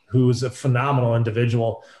Hamonic, who's a phenomenal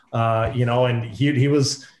individual, and he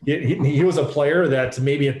was a player that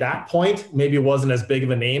maybe at that point, maybe wasn't as big of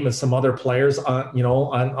a name as some other players,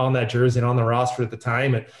 on that jersey and on the roster at the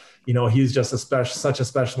time. And, he's just such a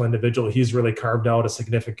special individual. He's really carved out a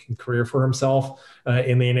significant career for himself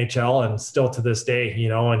in the NHL, and still to this day,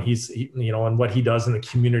 and and what he does in the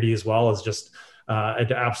community as well is just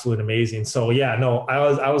absolute amazing. So yeah, no,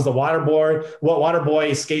 I was the water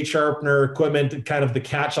boy, skate sharpener, equipment, kind of the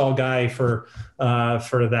catch-all guy for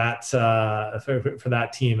that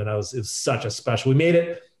team. And it was such a special, we made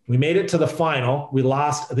it to the final. We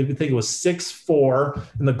lost, I think it was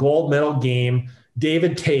 6-4 in the gold medal game.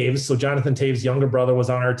 David Taves, so Jonathan Taves' younger brother, was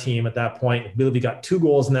on our team at that point. I believe he got 2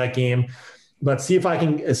 goals in that game. But see if I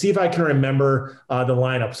can remember the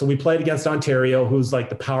lineup. So we played against Ontario, who's like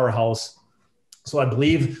the powerhouse. So I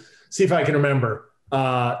believe, see if I can remember,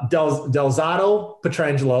 Delzato,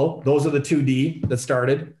 Petrangelo. Those are the 2D that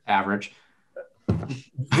started. Average.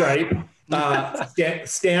 Right.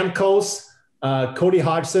 Stamkos, Cody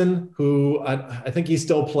Hodgson, who I think he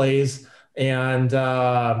still plays. And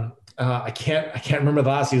I can't remember the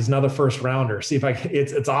last. He was another first rounder. See if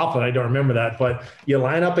it's awful. I don't remember that, but you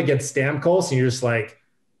line up against Stamkos and you're just like,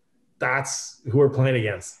 that's who we're playing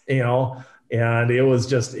against, and it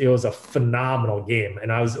was a phenomenal game.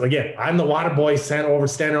 And I was, again, I'm the water boy standing over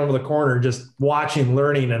the corner, just watching,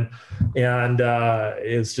 learning. And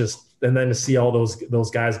it's just, and then to see all those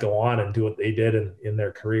guys go on and do what they did in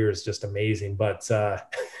their careers, just amazing. But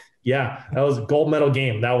yeah, that was a gold medal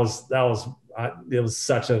game. It was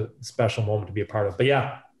such a special moment to be a part of. But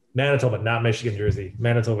yeah, Manitoba, not Michigan jersey,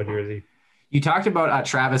 Manitoba jersey. You talked about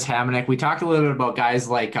Travis Hamonic. We talked a little bit about guys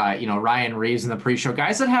like Ryan Reeves in the pre-show,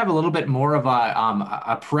 guys that have a little bit more of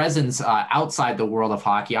a presence outside the world of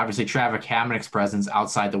hockey. Obviously, Travis Hamonic's presence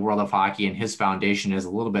outside the world of hockey and his foundation is a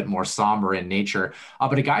little bit more somber in nature.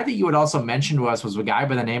 But a guy that you had also mentioned to us was a guy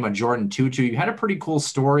by the name of Jordan Tutu. You had a pretty cool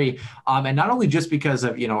story, and not only just because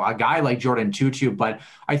of a guy like Jordan Tutu, but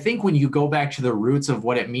I think when you go back to the roots of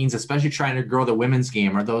what it means, especially trying to grow the women's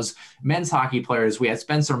game or those men's hockey players, we had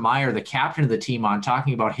Spencer Meyer, the captain of the team, on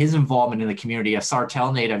talking about his involvement in the community, a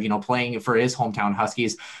Sartell native, playing for his hometown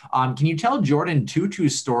Huskies. Can you tell Jordan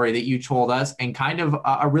Tutu's story that you told us, and kind of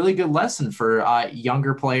a really good lesson for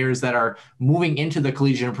younger players that are moving into the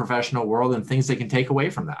collegiate and professional world, and things they can take away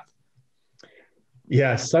from that?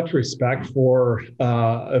 Yeah, such respect for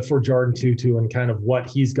Jordan Tutu and kind of what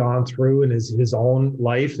he's gone through in his own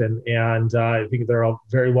life, and I think they're all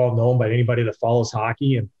very well known by anybody that follows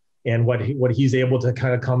hockey, and what he's able to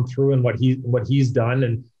kind of come through and what he's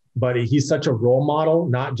done. But he's such a role model,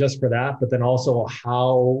 not just for that, but then also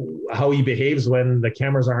how he behaves when the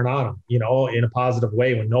cameras aren't on him, in a positive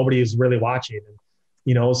way, when nobody is really watching. And,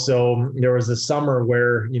 so there was a summer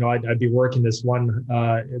where, I'd be working this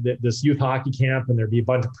youth hockey camp, and there'd be a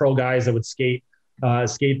bunch of pro guys that would skate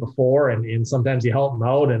before, and sometimes you help them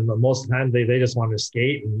out, and most of the time they just want to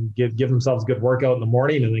skate and give themselves a good workout in the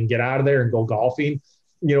morning and then get out of there and go golfing,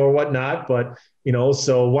 or whatnot. But,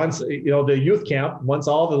 so once, the youth camp, once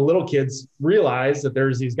all the little kids realize that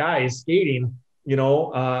there's these guys skating,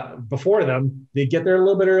 before them, they'd get there a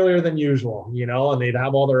little bit earlier than usual, and they'd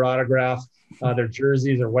have all their autographs, their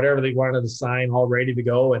jerseys or whatever they wanted to sign all ready to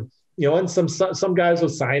go. And, and some guys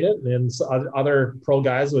would sign it, and other pro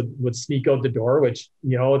guys would sneak out the door, which,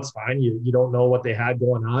 it's fine. You don't know what they had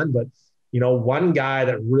going on, but one guy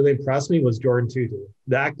that really impressed me was Jordan Tutu.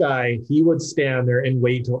 That guy, he would stand there and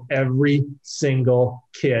wait till every single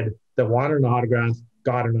kid that wanted an autograph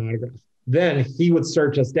got an autograph. Then he would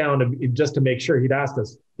search us down just to make sure. He'd ask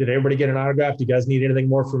us, did everybody get an autograph? Do you guys need anything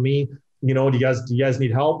more from me? Do you guys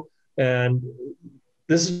need help? And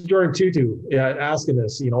this is Jordan Tutu asking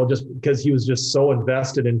this, just because he was just so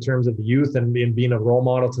invested in terms of the youth and being a role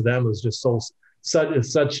model to them. It was just so to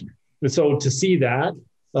see that,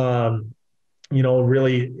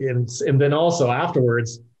 really, and then also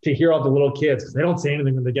afterwards to hear all the little kids, because they don't say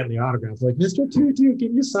anything when they get the autograph. They're like, Mr. Tutu,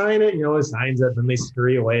 can you sign it? He signs it, and they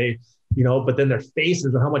scurry away, but then their faces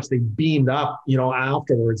and how much they beamed up,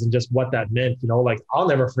 afterwards, and just what that meant, like I'll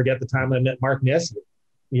never forget the time I met Mark Messier,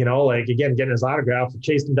 again, getting his autograph,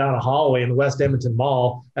 chased him down a hallway in the West Edmonton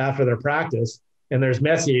Mall after their practice. And there's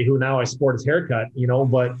Messier, who now I sport his haircut,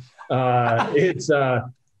 but it's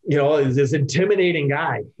this intimidating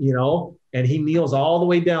guy, and he kneels all the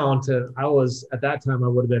way down to, at that time, I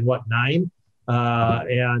would have been 9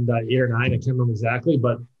 and 8 or 9. I can't remember exactly,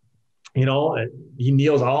 but, he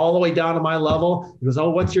kneels all the way down to my level. He goes, "Oh,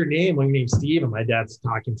 what's your name?" "Well, your name's Steve." And my dad's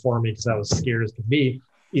talking for me because I was scared as could be,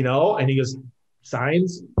 and he goes,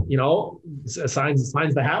 signs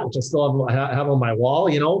the hat, which I still have on my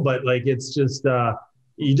wall, but like, it's just,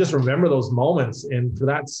 you just remember those moments. And for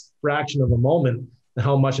that fraction of a moment,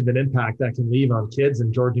 how much of an impact that can leave on kids.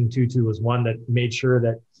 And Jordan Tutu was one that made sure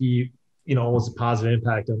that he, was a positive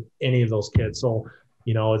impact on any of those kids. So,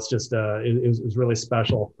 it's just, it was really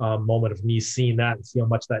special moment of me seeing that and see how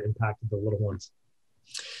much that impacted the little ones.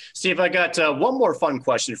 Steve, I got one more fun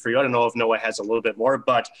question for you. I don't know if Noah has a little bit more,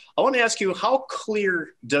 but I want to ask you, how clear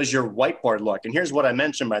does your whiteboard look? And here's what I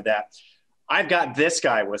mentioned by that. I've got this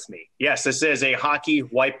guy with me. Yes, this is a hockey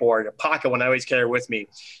whiteboard, a pocket one I always carry with me.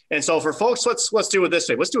 And so for folks, let's do it this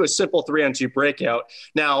way. Let's do a simple 3-on-2 breakout.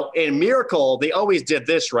 Now, in Miracle, they always did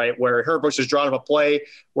this, right, where Herbush is drawing up a play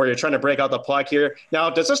where you're trying to break out the puck here. Now,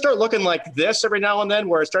 does it start looking like this every now and then,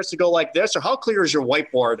 where it starts to go like this? Or how clear is your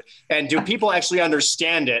whiteboard? And do people actually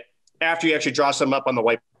understand it after you actually draw some up on the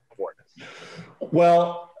whiteboard?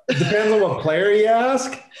 Well, it depends on what player you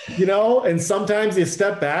ask, and sometimes you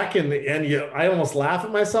step back and I almost laugh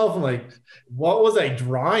at myself. I'm like, what was I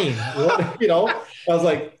drawing? I was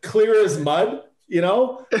like, clear as mud,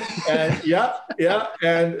 and yeah.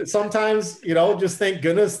 And sometimes, just thank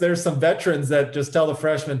goodness there's some veterans that just tell the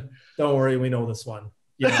freshmen, don't worry, we know this one,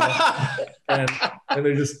 and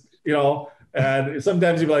they just, and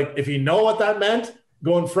sometimes you're like, if you know what that meant,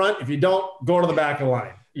 go in front. If you don't, go to the back of the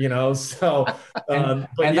line. So, and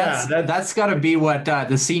that's got to be what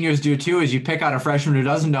the seniors do too, is you pick out a freshman who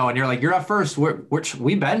doesn't know, and you're like, you're up first.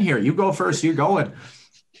 We've been here. You go first. You're going.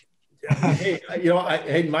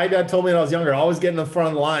 Hey, my dad told me when I was younger, always get in the front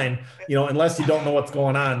of the line, unless you don't know what's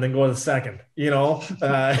going on, then go to the second,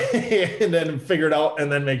 and then figure it out and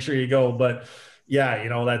then make sure you go. But yeah,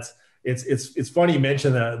 it's funny you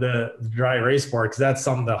mentioned the dry erase board, because that's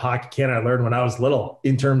something that Hockey Canada learned when I was little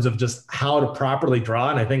in terms of just how to properly draw.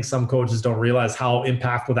 And I think some coaches don't realize how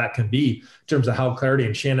impactful that can be in terms of how clarity.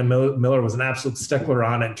 And Shannon Miller was an absolute stickler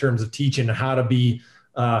on it in terms of teaching how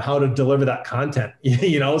to deliver that content. So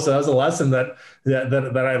that was a lesson that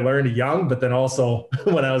I learned young, but then also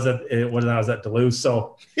when I was at Duluth.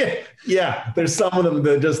 So yeah, there's some of them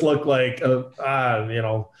that just look like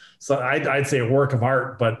so I'd say a work of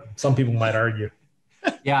art, but some people might argue.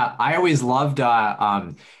 Yeah, I always loved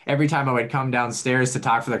every time I would come downstairs to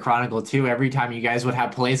talk for the Chronicle too. Every time you guys would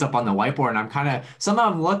have plays up on the whiteboard, and I'm kind of some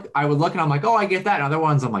of them I would look and I'm like, oh, I get that. And other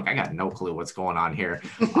ones, I'm like, I got no clue what's going on here.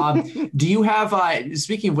 Do you have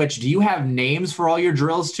speaking of which, do you have names for all your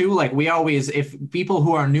drills too? Like we always, if people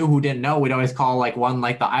who are new who didn't know, we'd always call like one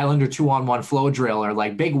like the Islander 2-on-1 flow drill or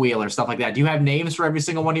like big wheel or stuff like that. Do you have names for every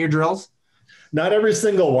single one of your drills? Not every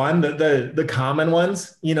single one, the common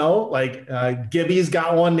ones, like Gibby's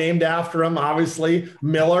got one named after him, obviously.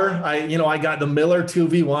 Miller, I got the Miller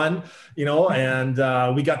 2v1,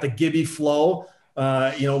 and we got the Gibby flow.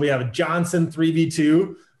 We have a Johnson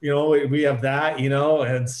 3v2, we have that,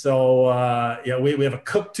 and so, we have a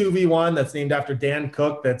Cook 2v1 that's named after Dan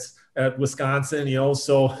Cook that's at Wisconsin,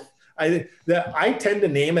 so I tend to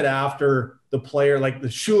name it after the player, like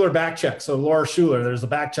the Schuler back check. So Laura Schuler, there's a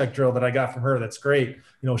back check drill that I got from her. That's great.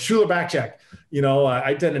 Schuler back check,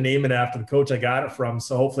 I tend to name it after the coach I got it from.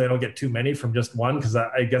 So hopefully I don't get too many from just one, because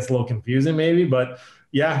it gets a little confusing maybe, but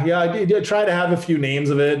yeah, I did try to have a few names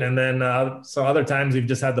of it. And then so other times we've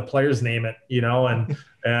just had the players name it,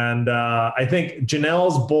 and I think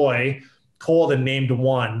Janelle's boy, Colden, named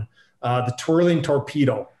one, the Twirling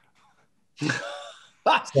Torpedo.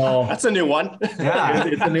 So that's a new one. Yeah,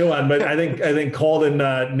 it's a new one, but I think Colden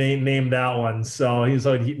named that one. So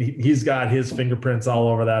he's got his fingerprints all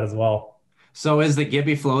over that as well. So is the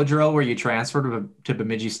Gibby flow drill where you transfer to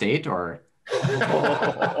Bemidji State, or?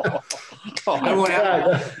 I won't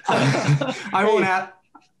have.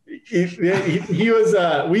 He was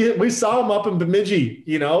we saw him up in Bemidji,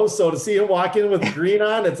 so to see him walk in with green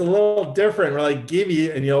on, it's a little different. We're like, Gibby,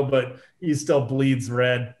 and but he still bleeds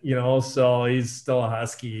red, so he's still a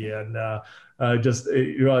Husky, and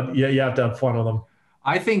you have to have fun with him.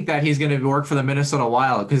 I think that he's going to work for the Minnesota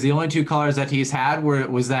Wild, because the only two colors that he's had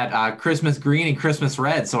was that Christmas green and Christmas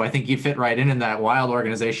red. So I think he fit right in that Wild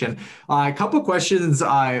organization. A couple questions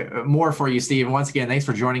more for you, Steve. Once again, thanks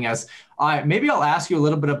for joining us. Maybe I'll ask you a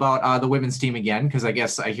little bit about the women's team again, because I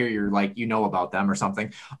guess I hear you're like, about them or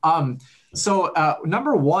something. So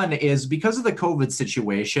number one is, because of the COVID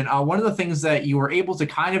situation, one of the things that you were able to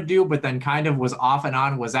kind of do, but then kind of was off and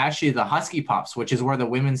on, was actually the Husky Pups, which is where the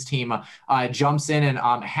women's team jumps in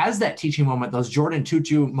and has that teaching moment, those Jordan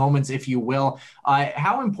Tutu moments, if you will.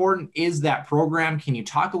 How important is that program? Can you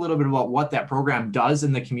talk a little bit about what that program does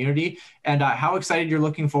in the community, and how excited you're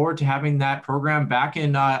looking forward to having that program back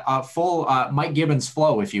in full Mike Gibbons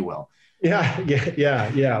flow, if you will?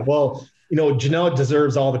 Yeah. Well, Janelle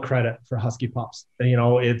deserves all the credit for Husky Pups.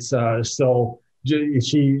 It's so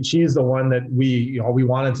she's the one that we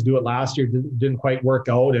wanted to do it last year, didn't quite work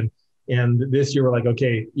out, and this year we're like,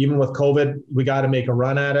 okay, even with COVID, we got to make a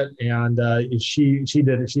run at it, and she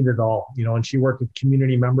did it all, and she worked with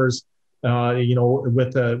community members,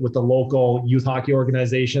 with the local youth hockey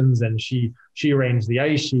organizations, and she arranged the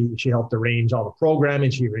ice, she helped arrange all the programming,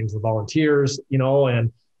 she arranged the volunteers,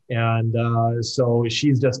 and so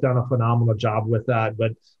she's just done a phenomenal job with that.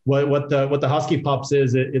 But what the Husky Pups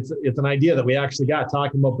is, it's an idea that we actually got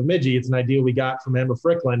talking about Bemidji. It's an idea we got from Amber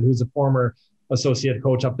Frickland, who's a former associate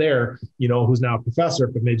coach up there, who's now a professor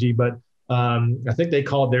at Bemidji. But I think they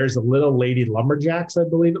called theirs the Little Lady Lumberjacks, I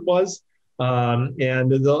believe it was. And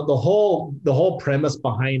the whole premise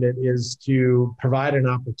behind it is to provide an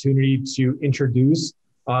opportunity to introduce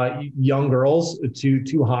young girls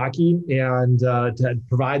to hockey, and to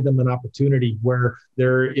provide them an opportunity where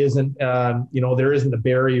there isn't a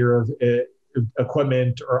barrier of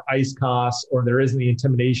equipment or ice costs, or there isn't the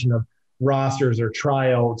intimidation of rosters or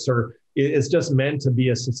tryouts, or it's just meant to be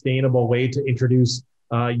a sustainable way to introduce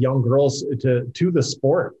young girls to the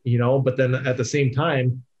sport, but then at the same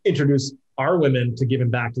time introduce our women to giving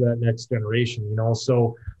back to that next generation,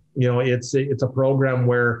 so it's a program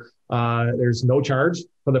where there's no charge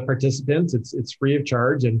for the participants. It's free of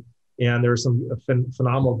charge, and there's some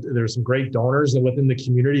there's some great donors within the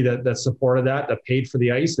community that supported that paid for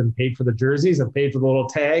the ice and paid for the jerseys and paid for the little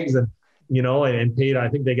tags, and and paid. I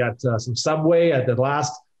think they got some Subway at the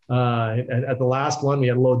last one. We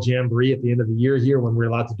had a little jamboree at the end of the year here when we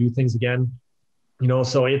were allowed to do things again.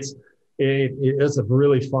 So it's it is a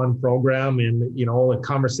really fun program. And, the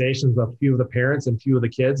conversations with a few of the parents and a few of the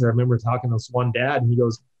kids, I remember talking to this one dad, and he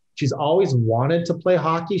goes, she's always wanted to play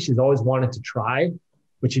hockey. She's always wanted to try,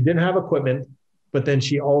 but she didn't have equipment. But then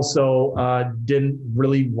she also didn't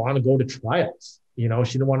really want to go to tryouts. She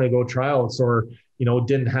didn't want to go tryouts, or,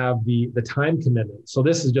 didn't have the time commitment. So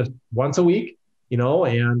this is just once a week, and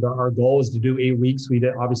our goal is to do 8 weeks. We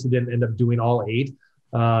obviously didn't end up doing all 8.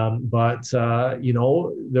 But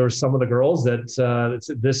there were some of the girls that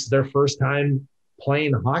this is their first time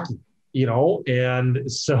playing hockey,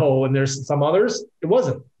 and so, and there's some others, it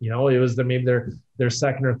wasn't, it was maybe their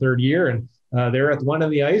second or third year, and they're at one end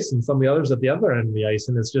of the ice and some of the others at the other end of the ice.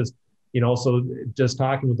 And it's just, so just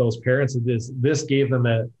talking with those parents, this gave them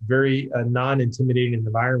a very non-intimidating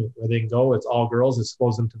environment where they can go. It's all girls. It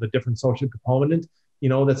exposed them to the different social component,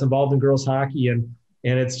 that's involved in girls hockey. And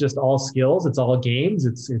it's just all skills. It's all games.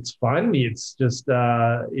 It's fun. It's just,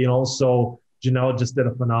 so Janelle just did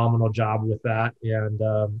a phenomenal job with that. And,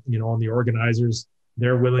 and the organizers,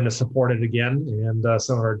 they're willing to support it again. And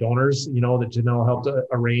some of our donors, that Janelle helped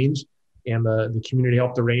arrange, and the community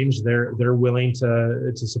helped arrange, they're willing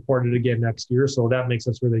to support it again next year. So that makes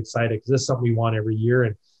us really excited, because this is something we want every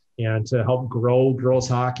year, and to help grow girls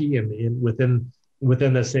hockey and within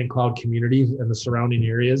the St. Cloud community and the surrounding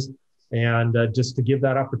areas. And just to give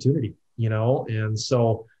that opportunity, and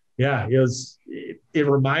so, yeah, it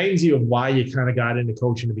reminds you of why you kind of got into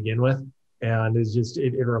coaching to begin with. And it's just,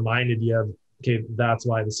 it reminded you of, okay, that's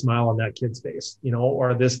why the smile on that kid's face,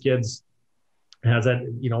 or this kid's has that,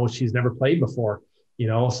 she's never played before,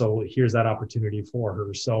 so here's that opportunity for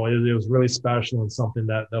her. So it was really special, and something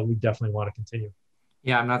that we definitely want to continue.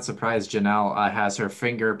 Yeah, I'm not surprised Janelle has her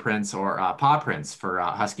fingerprints or paw prints for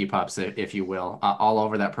Husky Pups, if you will, all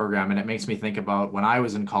over that program. And it makes me think about when I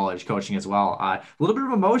was in college coaching as well. A little bit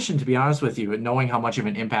of emotion, to be honest with you, knowing how much of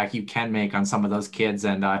an impact you can make on some of those kids,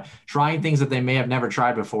 and trying things that they may have never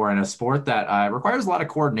tried before in a sport that requires a lot of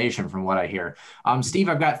coordination, from what I hear. Steve,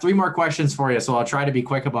 I've got 3 more questions for you, so I'll try to be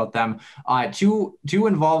quick about them. Two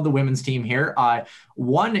involve the women's team here.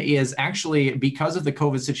 One is actually because of the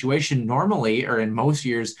COVID situation, normally, or in most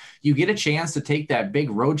years, you get a chance to take that big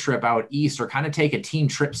road trip out east, or kind of take a team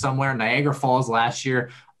trip somewhere. Niagara Falls last year.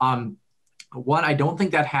 One, I don't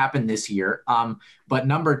think that happened this year. But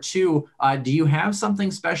number 2, do you have something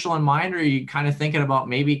special in mind, or are you kind of thinking about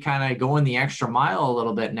maybe kind of going the extra mile a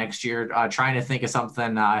little bit next year, trying to think of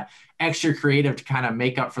something extra creative to kind of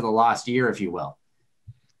make up for the lost year, if you will?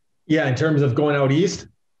 Yeah, in terms of going out east?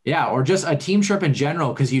 Yeah, or just a team trip in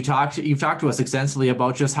general, because you've talked to us extensively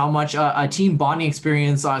about just how much a team bonding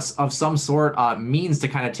experience of some sort means to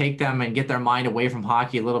kind of take them and get their mind away from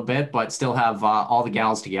hockey a little bit, but still have all the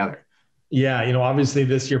gals together. Yeah, obviously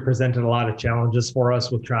this year presented a lot of challenges for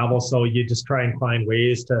us with travel. So you just try and find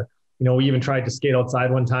ways to, we even tried to skate outside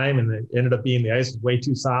one time, and it ended up being the ice was way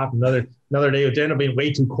too soft. Another day it ended up being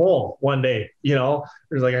way too cold one day. It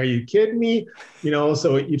was like, are you kidding me?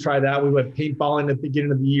 So you try that. We went paintballing at the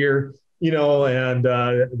beginning of the year, and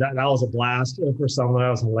that was a blast for someone. That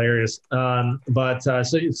was hilarious.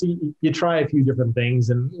 So you try a few different things,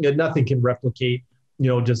 and nothing can replicate,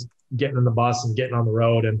 just getting on the bus and getting on the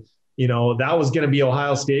road. And that was going to be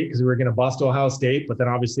Ohio State, because we were going to bust Ohio State, but then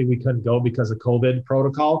obviously we couldn't go because of COVID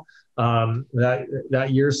protocol that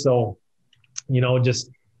year. So, just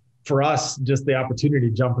for us, just the opportunity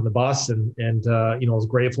to jump in the bus, and I was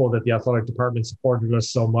grateful that the athletic department supported us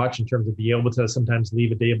so much in terms of being able to sometimes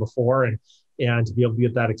leave a day before and to be able to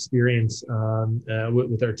get that experience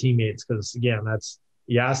with our teammates. Because again,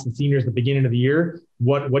 you ask the seniors at the beginning of the year,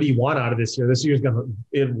 what do you want out of this year? This year's going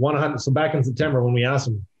to 100. So back in September when we asked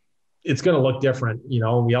them, it's going to look different,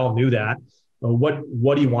 and we all knew that.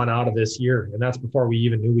 What do you want out of this year? And that's before we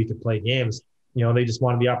even knew we could play games. They just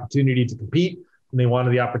wanted the opportunity to compete, and they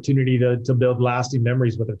wanted the opportunity to build lasting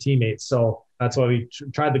memories with their teammates. So that's why we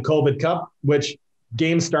tried the COVID Cup, which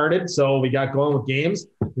games started. So we got going with games,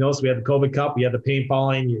 so we had the COVID Cup, we had the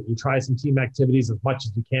paintballing, you try some team activities as much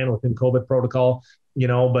as you can within COVID protocol,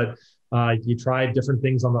 but you try different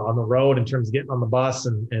things on the road in terms of getting on the bus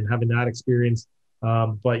and having that experience.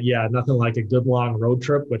 But yeah, nothing like a good long road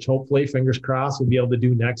trip, which hopefully, fingers crossed, we'll be able to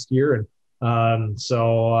do next year. And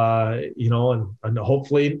and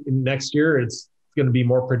hopefully next year it's going to be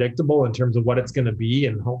more predictable in terms of what it's going to be.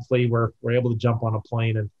 And hopefully we're able to jump on a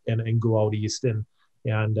plane and go out east and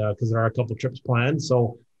because there are a couple trips planned.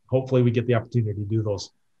 So hopefully we get the opportunity to do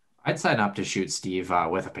those. I'd sign up to shoot Steve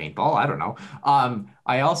with a paintball. I don't know.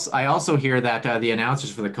 I also hear that the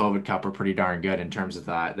announcers for the COVID Cup are pretty darn good in terms of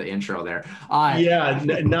the intro there. Yeah,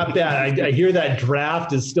 not bad. I hear that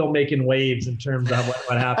draft is still making waves in terms of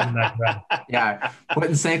what happened in that draft. Yeah,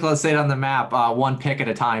 putting St. Cloud State on the map, one pick at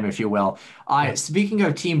a time, if you will. Yeah. Speaking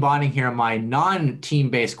of team bonding here, my non-team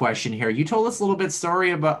based question here. You told us a little bit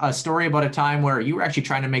story about a time where you were actually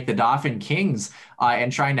trying to make the Dauphin Kings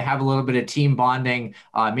and trying to have a little bit of team bonding,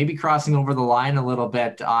 maybe crossing over the line a little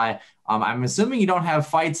bit. I'm assuming you don't have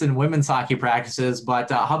fights in women's hockey practices,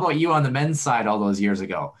 but how about you on the men's side all those years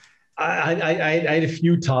ago? I had a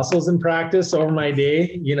few tussles in practice over my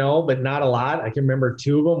day, but not a lot. I can remember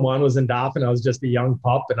two of them. One was in Dauphin. I was just a young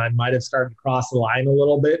pup, and I might have started to cross the line a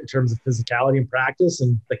little bit in terms of physicality in practice.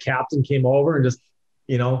 And the captain came over and just,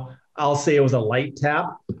 I'll say it was a light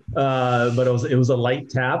tap, but it was a light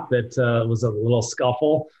tap that was a little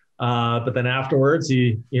scuffle. But then afterwards,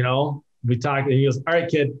 we talked and he goes, "All right,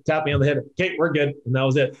 kid, tap me on the head. Okay, we're good." And that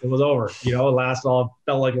was it. It was over. It lasted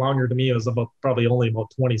felt like longer to me. It was probably only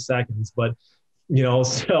about 20 seconds, but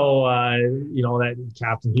so that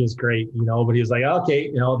captain, he was great, but he was like,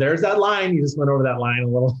 "Okay, there's that line." He just went over that line a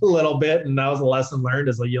little bit. And that was a lesson learned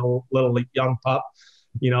as a little young pup,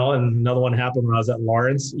 and another one happened when I was at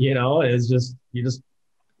Lawrence, it's just, you just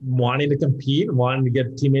wanting to compete, wanting to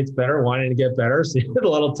get teammates better, wanting to get better. So you had a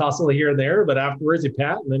little tussle here and there, but afterwards you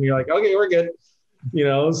pat, and then you're like, "Okay, we're good."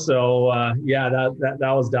 So yeah, that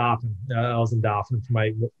was Dauphin. I was in Dauphin for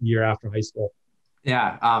my year after high school.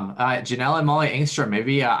 Yeah, Janelle and Molly Engstrom,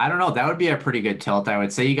 maybe, I don't know, that would be a pretty good tilt. I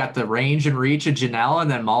would say you got the range and reach of Janelle,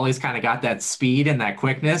 and then Molly's kind of got that speed and that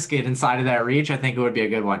quickness, get inside of that reach. I think it would be a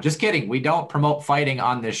good one. Just kidding. We don't promote fighting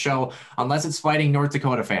on this show unless it's fighting North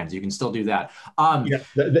Dakota fans. You can still do that. Yeah,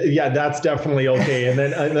 yeah, that's definitely okay. And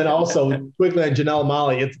then also quickly on Janelle and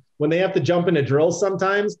Molly, it's when they have to jump into drills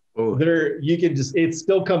sometimes, it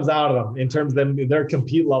still comes out of them in terms of their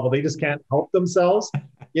compete level. They just can't help themselves.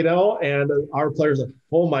 And our players are,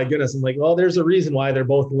 "Oh my goodness." I'm like, well, there's a reason why they're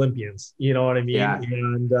both Olympians. You know what I mean? Yeah.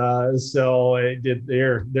 And so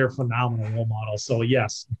they're phenomenal role models. So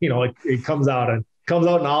yes, it comes out in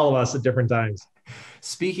all of us at different times.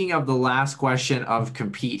 Speaking of the last question of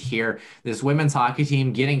compete here, this women's hockey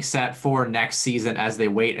team getting set for next season as they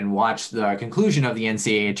wait and watch the conclusion of the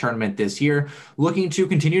NCAA tournament this year, looking to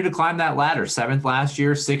continue to climb that ladder. 7th last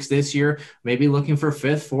year, 6th this year, maybe looking for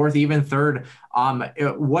 5th, 4th, even 3rd.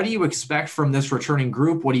 What do you expect from this returning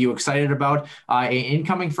group? What are you excited about?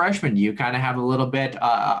 Incoming freshmen, do you kind of have a little bit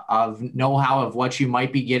of know-how of what you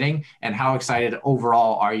might be getting, and how excited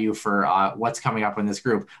overall are you for what's coming up in this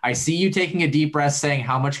group? I see you taking a deep breath saying,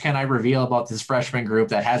 "How much can I reveal about this freshman group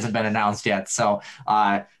that hasn't been announced yet?" So,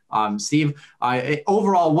 Steve,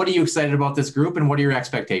 overall, what are you excited about this group, and what are your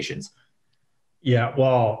expectations? Yeah,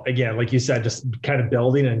 well, again, like you said, just kind of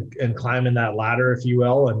building and climbing that ladder, if you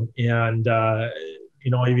will, and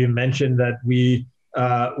you even mentioned that we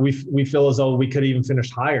feel as though we could even finish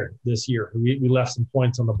higher this year. We left some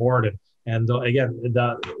points on the board, and again,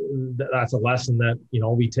 that's a lesson that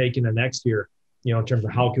we take into next year. In terms of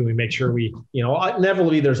how can we make sure we,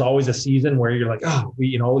 inevitably there's always a season where you're like, "Oh,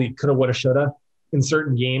 we coulda, woulda, shoulda." In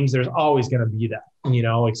certain games, there's always going to be that,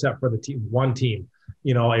 except for one team,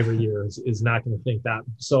 every year is not going to think that.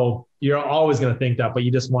 So you're always going to think that, but you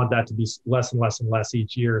just want that to be less and less and less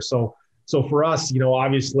each year. So for us,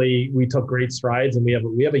 obviously we took great strides, and we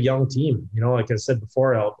have a young team. Like I said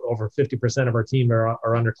before, over 50% of our team are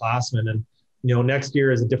underclassmen, and next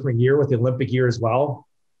year is a different year with the Olympic year as well.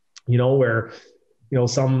 Where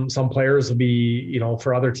some players will be,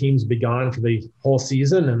 for other teams, will be gone for the whole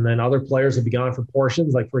season, and then other players will be gone for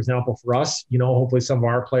portions. Like, for example, for us, hopefully some of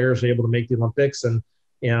our players are able to make the Olympics, and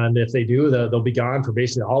if they do, they'll be gone for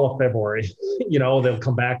basically all of February. They'll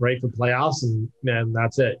come back right for playoffs, and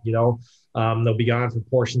that's it. They'll be gone for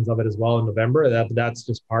portions of it as well in November. That's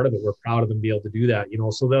just part of it. We're proud of them to be able to do that.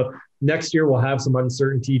 So the next year we'll have some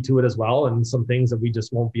uncertainty to it as well, and some things that we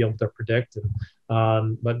just won't be able to predict.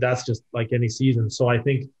 But that's just like any season. So I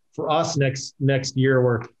think for us next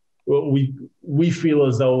year, we feel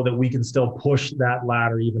as though that we can still push that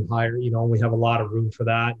ladder even higher. We have a lot of room for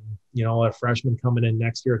that. A freshman coming in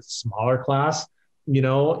next year, it's a smaller class.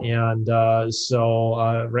 So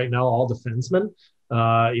right now all defensemen.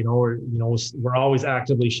 We're always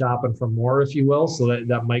actively shopping for more, if you will. So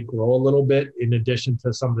that might grow a little bit in addition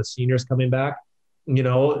to some of the seniors coming back.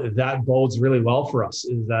 That bodes really well for us,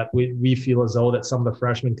 is that we feel as though that some of the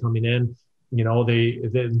freshmen coming in, they'll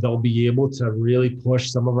be able to really push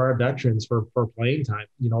some of our veterans for playing time,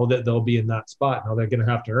 that they'll be in that spot. Now they're going to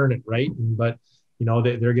have to earn it. Right. But,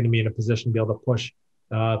 they're going to be in a position to be able to push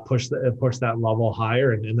push that level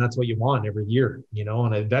higher. And that's what you want every year,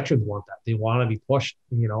 and veterans want that. They want to be pushed,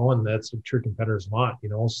 and that's what true competitors want,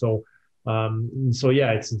 so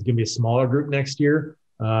yeah, it's going to be a smaller group next year,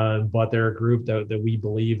 but they're a group that we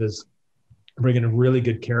believe is bringing a really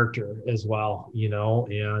good character as well,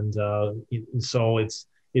 and so it's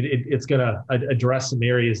going to address some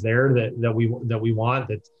areas there that we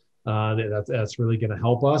want that's really going to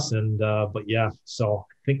help us. And but yeah, so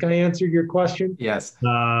I think I answered your question. Yes.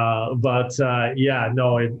 Yeah,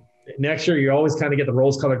 no. Next year, you always kind of get the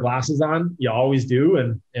rose-colored glasses on. You always do,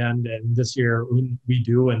 and this year we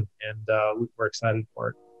do, and we're excited for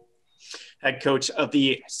it. Head coach of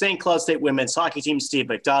the St. Cloud State women's hockey team, Steve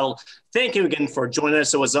MacDonald. Thank you again for joining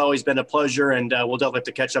us. It was always been a pleasure, and we'll definitely have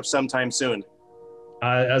to catch up sometime soon.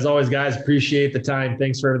 As always, guys, appreciate the time.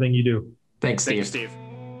 Thanks for everything you do. Thanks, Steve. Thank you, Steve.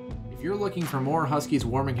 If you're looking for more Huskies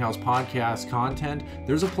Warming House podcast content,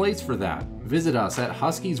 there's a place for that. Visit us at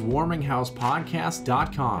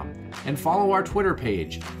huskieswarminghousepodcast.com and follow our Twitter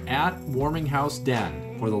page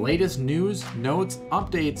 @warminghouseden for the latest news, notes,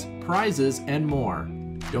 updates, prizes, and more.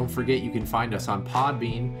 Don't forget you can find us on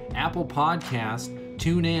Podbean, Apple Podcast,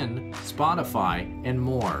 TuneIn, Spotify, and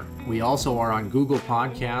more. We also are on Google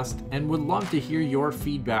Podcast and would love to hear your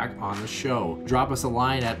feedback on the show. Drop us a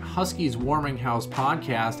line at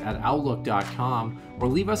huskieswarminghousepodcast@outlook.com or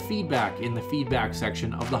leave us feedback in the feedback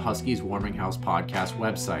section of the Huskies Warming House podcast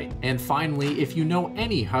website. And finally, if you know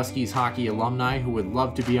any Huskies hockey alumni who would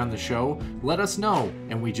love to be on the show, let us know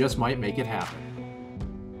and we just might make it happen.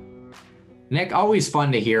 Nick, always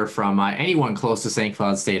fun to hear from anyone close to St.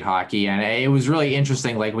 Cloud State hockey. And it was really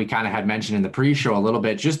interesting, like we kind of had mentioned in the pre-show a little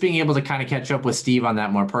bit, just being able to kind of catch up with Steve on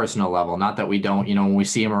that more personal level. Not that we don't, when we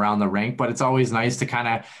see him around the rink, but it's always nice to kind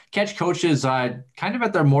of catch coaches kind of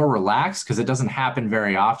at their more relaxed, because it doesn't happen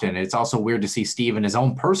very often. It's also weird to see Steve in his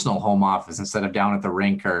own personal home office instead of down at the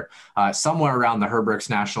rink or somewhere around the Herbrooks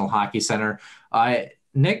National Hockey Center.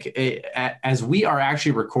 Nick, as we are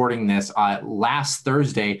actually recording this last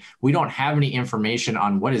Thursday, we don't have any information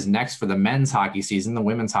on what is next for the men's hockey season. The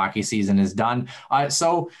women's hockey season is done.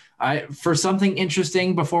 So for something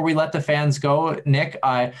interesting before we let the fans go, Nick,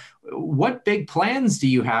 what big plans do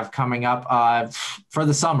you have coming up for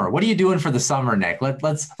the summer? What are you doing for the summer, Nick?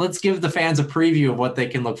 Let's give the fans a preview of what they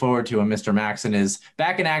can look forward to when Mr. Maxon is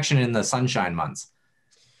back in action in the sunshine months.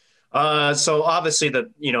 So obviously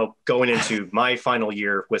going into my final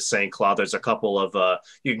year with St. Cloud, there's a couple of,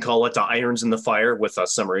 you can call it the irons in the fire with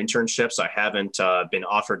summer internships. I haven't been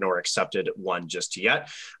offered nor accepted one just yet,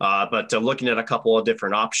 but looking at a couple of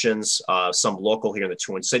different options, some local here in the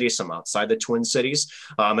Twin Cities, some outside the Twin Cities.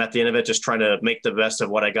 At the end of it, just trying to make the best of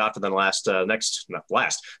what I got for the next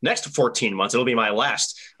 14 months. It'll be my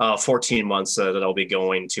last 14 months that I'll be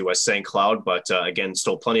going to St. Cloud, but again,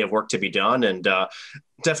 still plenty of work to be done, and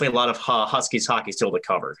definitely a lot of Huskies hockey still to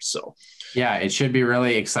cover. So, yeah, it should be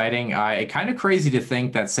really exciting. It's kind of crazy to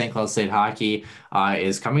think that St. Cloud State hockey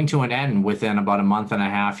is coming to an end within about a month and a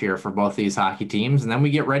half here for both these hockey teams. And then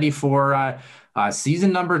we get ready for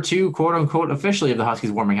season number 2, quote unquote, officially of the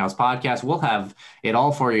Huskies Warming House podcast. We'll have it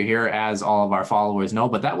all for you here, as all of our followers know,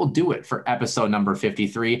 but that will do it for episode number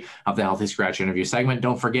 53 of the Healthy Scratch interview segment.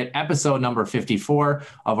 Don't forget, episode number 54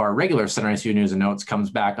 of our regular Center ICU News and Notes comes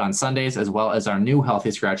back on Sundays, as well as our new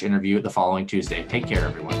Healthy Scratch interview the following Tuesday. Take care,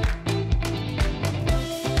 everyone.